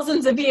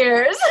thousands of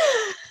years?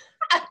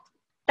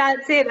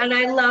 That's it. And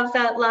I love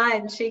that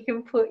line. She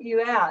can put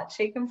you out.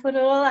 She can put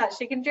it all out.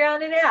 She can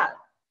drown it out.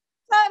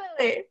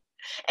 Totally.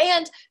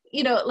 And,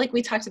 you know, like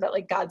we talked about,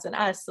 like, God's in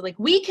us. So, like,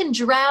 we can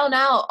drown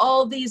out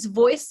all these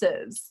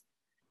voices.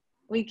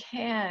 We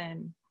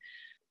can.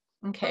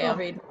 Okay, I'll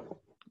read.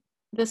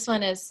 This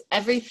one is,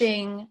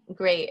 everything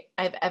great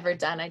I've ever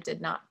done, I did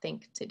not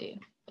think to do.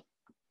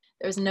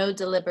 There was no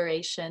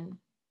deliberation.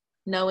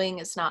 Knowing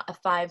is not a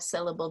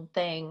 5-syllable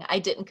thing. I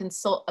didn't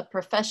consult a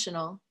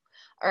professional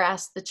or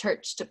ask the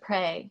church to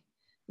pray.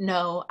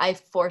 No, I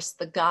forced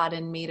the God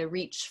in me to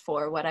reach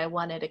for what I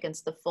wanted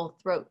against the full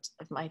throat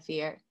of my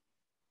fear.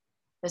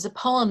 There's a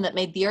poem that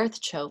made the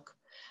earth choke.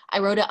 I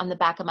wrote it on the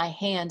back of my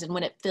hand, and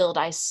when it filled,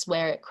 I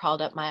swear it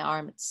crawled up my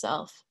arm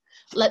itself.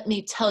 Let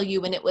me tell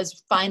you, when it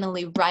was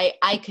finally right,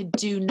 I could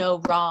do no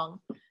wrong.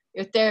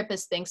 Your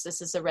therapist thinks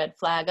this is a red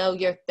flag. Oh,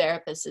 your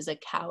therapist is a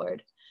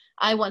coward.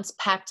 I once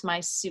packed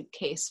my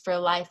suitcase for a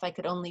life I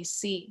could only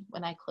see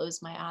when I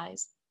closed my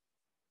eyes.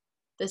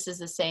 This is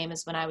the same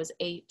as when I was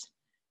 8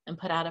 and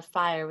put out a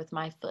fire with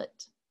my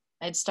foot.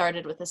 I'd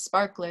started with a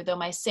sparkler, though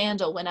my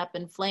sandal went up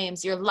in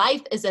flames. Your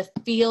life is a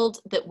field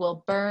that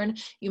will burn.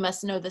 You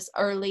must know this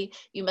early.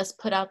 You must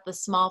put out the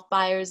small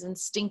fires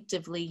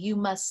instinctively. You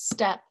must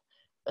step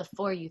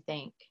before you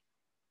think.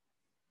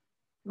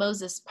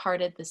 Moses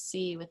parted the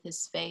sea with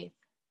his faith.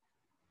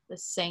 The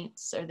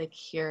saints are the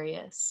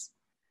curious.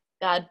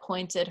 God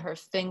pointed her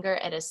finger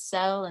at a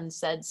cell and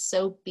said,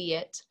 so be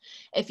it.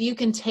 If you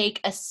can take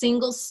a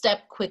single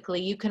step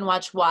quickly, you can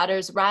watch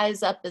waters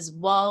rise up as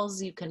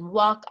walls. You can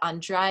walk on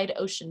dried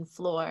ocean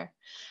floor.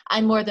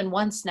 I more than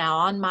once now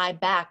on my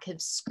back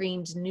have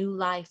screamed new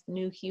life,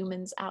 new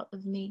humans out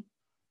of me.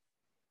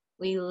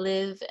 We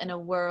live in a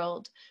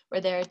world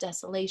where there are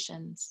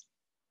desolations.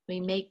 We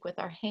make with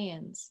our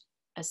hands.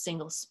 A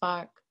single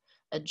spark,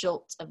 a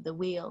jolt of the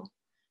wheel,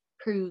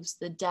 proves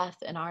the death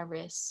in our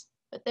wrists.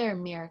 But there are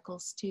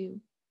miracles too,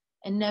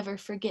 and never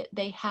forget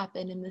they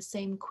happen in the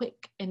same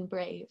quick and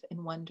brave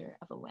and wonder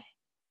of a way.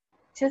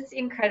 Just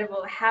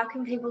incredible. How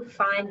can people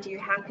find you?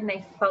 How can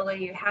they follow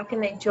you? How can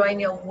they join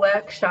your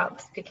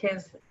workshops?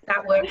 Because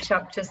that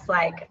workshop, just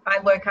like, I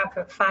woke up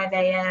at 5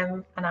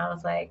 a.m. and I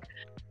was like,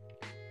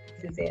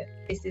 this is it.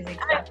 This is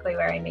exactly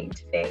where I need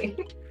to be.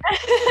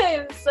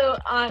 I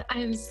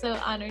am so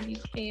honored you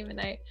came,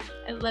 and I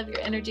love your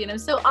energy, and I'm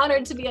so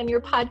honored to be on your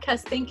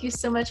podcast. Thank you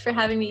so much for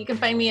having me. You can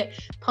find me at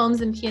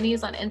Poems and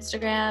Peonies on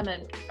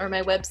Instagram, or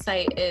my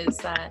website is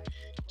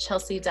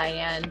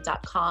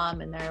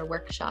chelsiediane.com, and there are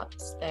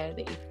workshops there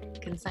that you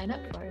can sign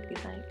up for if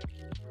you'd like.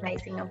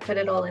 Amazing. I'll put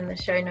it all in the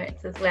show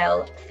notes as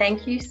well.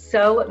 Thank you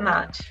so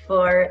much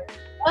for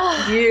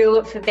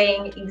you, for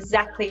being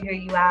exactly who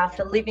you are,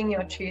 for living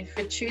your truth,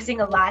 for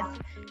choosing a life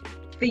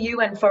for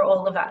you and for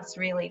all of us,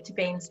 really, to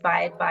be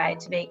inspired by,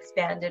 to be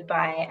expanded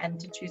by, and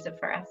to choose it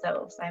for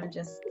ourselves. I'm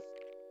just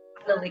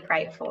utterly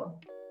grateful.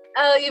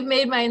 Oh, you've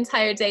made my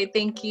entire day.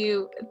 Thank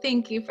you.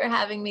 Thank you for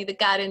having me. The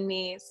God in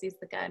me sees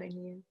the God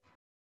in you.